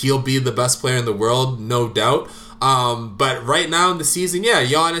playoffs, he'll be the best player in the world, no doubt. But right now in the season,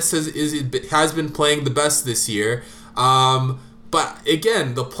 Giannis has been playing the best this year. But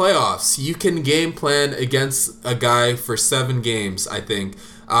again, the playoffs, you can game plan against a guy for 7 games, I think.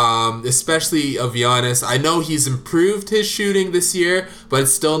 Especially of Giannis. I know he's improved his shooting this year, but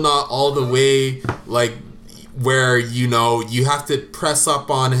it's still not all the way like where you have to press up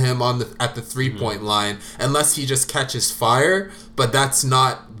on him at the 3-point line unless he just catches fire. But that's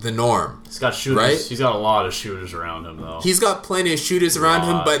not the norm. He's got shooters. Right? He's got a lot of shooters around him, though. He's got plenty of shooters around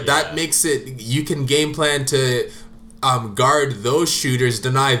him, but that makes it you can game plan to guard those shooters,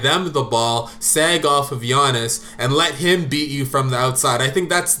 deny them the ball, sag off of Giannis, and let him beat you from the outside. I think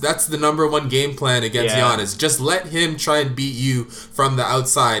that's the number one game plan against Giannis. Just let him try and beat you from the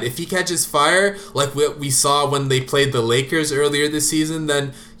outside. If he catches fire, like what we saw when they played the Lakers earlier this season,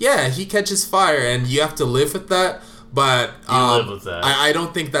 then he catches fire, and you have to live with that. But live with that. I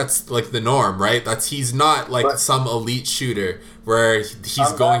don't think that's like the norm, right? He's not like some elite shooter where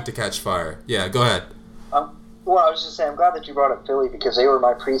he's going to catch fire. Yeah, go ahead. Well, I was just saying, I'm glad that you brought up Philly because they were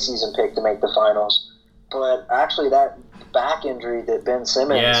my preseason pick to make the finals. But actually, that back injury that Ben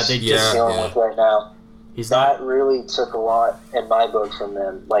Simmons is dealing with right now, that really took a lot in my book from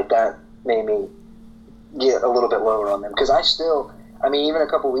them. Like, that made me get a little bit lower on them. Because even a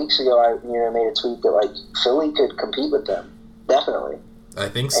couple weeks ago, I made a tweet that, like, Philly could compete with them. Definitely. I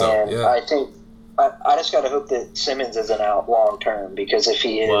think so, and I think, I just got to hope that Simmons isn't out long term because if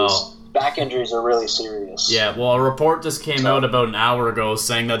he is... back injuries are really serious. Yeah, well, a report just came out about an hour ago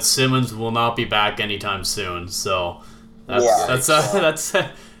saying that Simmons will not be back anytime soon. So that's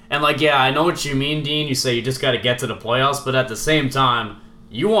and I know what you mean, Dean. You say you just got to get to the playoffs, but at the same time,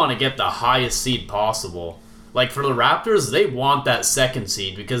 you want to get the highest seed possible. Like for the Raptors, they want that 2nd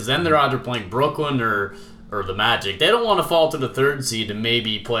seed because then they're either playing Brooklyn or the Magic. They don't want to fall to the 3rd seed and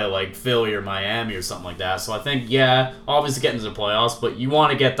maybe play like Philly or Miami or something like that. So I think, obviously getting to the playoffs, but you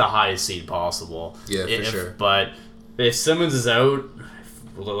want to get the highest seed possible. Yeah, for sure. But if Simmons is out,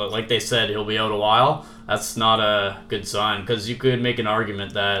 like they said, he'll be out a while, that's not a good sign because you could make an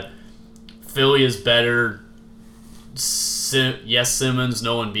argument that Philly is better, Simmons,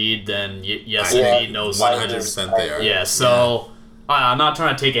 no Embiid, than Embiid, no Simmons. 100% they are. Yeah, so... I'm not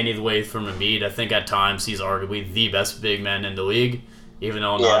trying to take anything away from Embiid. I think at times he's arguably the best big man in the league. Even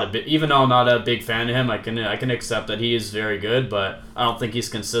though I'm not a big fan of him, I can accept that he is very good, but I don't think he's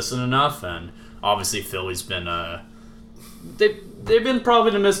consistent enough. And obviously Philly's been they've been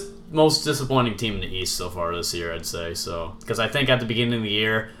probably the most disappointing team in the East so far this year, I'd say. So because I think at the beginning of the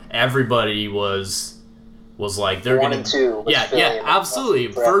year everybody was like they're going to absolutely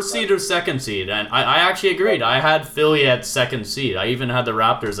 1st seed or 2nd seed, and I actually agreed. I had Philly at 2nd seed. I even had the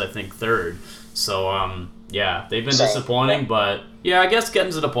Raptors I think 3rd. So they've been disappointing, but I guess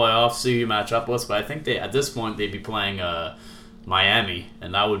getting to the playoffs, see who you match up with. But I think at this point they'd be playing Miami,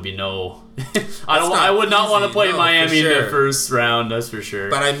 and that would be no. I would not want to play Miami in the 1st round. That's for sure.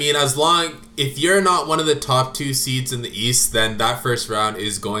 But I mean, if you're not one of the top 2 seeds in the East, then that 1st round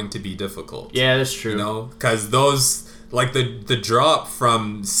is going to be difficult. Yeah, that's true. Because those like the drop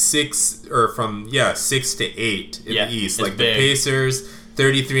from 6 to 8 in the East, like big. The Pacers.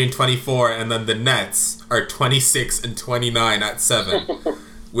 33 and 24, and then the Nets are 26 and 29 at 7.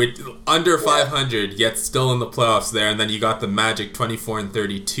 With under 500, yet still in the playoffs there, and then you got the Magic 24 and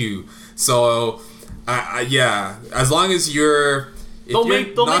 32. So, yeah, as long as you're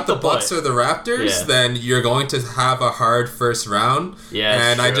not the Bucks or the Raptors, then you're going to have a hard first round. Yeah,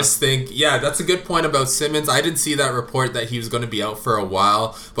 and true. I just think, that's a good point about Simmons. I didn't see that report that he was going to be out for a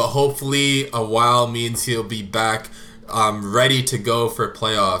while, but hopefully a while means he'll be back. Ready to go for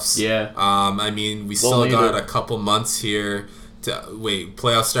playoffs. Yeah. I mean, we still got a couple months here.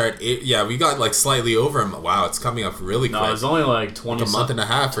 Playoffs start. We got like slightly over him. Wow, it's coming up really quick. No, it's only like 20, like a month and a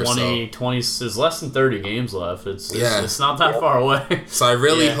half 20, or so. 20 is less than 30 games left. It's not that far away. So I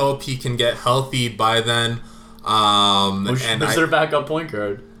really hope he can get healthy by then. Who's their backup point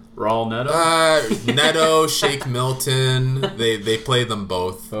guard? Raul Neto? Neto, Shake Milton. They play them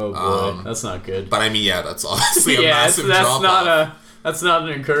both. Oh boy, that's not good. But I mean, that's obviously a massive drop-off. That's not an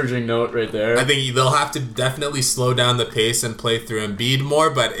encouraging note right there. I think they'll have to definitely slow down the pace and play through Embiid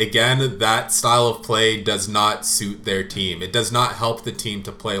more, but again, that style of play does not suit their team. It does not help the team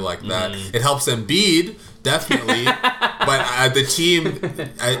to play like that. It helps Embiid, definitely, but the team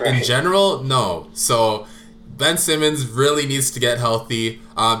in general, no. So Ben Simmons really needs to get healthy.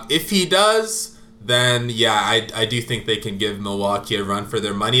 If he does, then I do think they can give Milwaukee a run for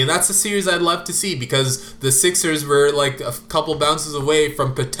their money, and that's a series I'd love to see because the Sixers were like a couple bounces away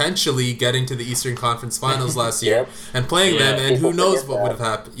from potentially getting to the Eastern Conference Finals last year and playing them, and who knows what would have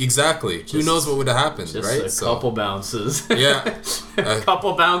happened. Exactly. Who knows what would have happened, right? Just a couple bounces. Yeah. A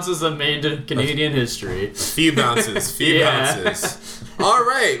couple bounces that made Canadian history. Few bounces. Bounces. All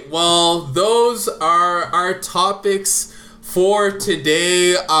right. Well, those are our topics for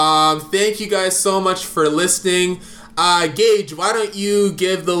today. Thank you guys so much for listening. Gage, why don't you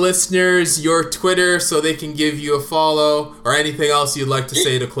give the listeners your Twitter so they can give you a follow, or anything else you'd like to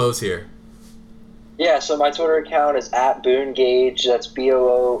say to close here? Yeah, so my Twitter account is @BooneGage. That's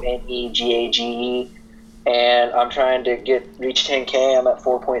BOONEGAGE. And I'm trying to reach 10K. I'm at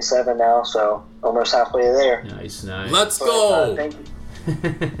 4.7 now, so almost halfway there. Nice. Let's go. Thank you.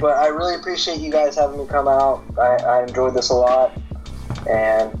 But I really appreciate you guys having me come out. I enjoyed this a lot,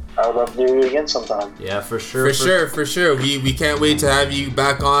 and I would love to do it again sometime. Yeah, for sure. For sure. We can't wait to have you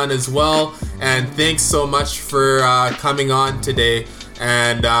back on as well. And thanks so much for coming on today.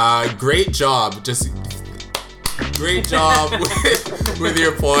 And great job. Just great job with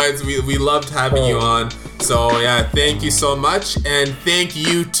your points. We loved having you on. So thank you so much, and thank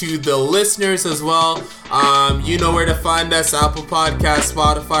you to the listeners as well. You know where to find us: Apple Podcasts,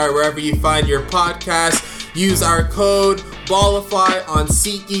 Spotify, or wherever you find your podcast. Use our code BALLIFY on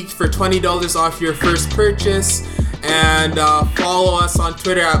SeatGeek for $20 off your first purchase, and follow us on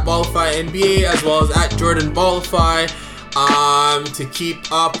Twitter @BallifyNBA as well as @JordanBallify to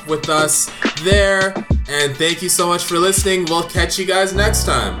keep up with us there. And thank you so much for listening. We'll catch you guys next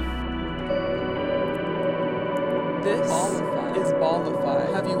time. This is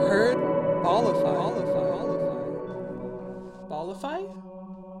Ballify. Have you heard? Ballify. Ballify.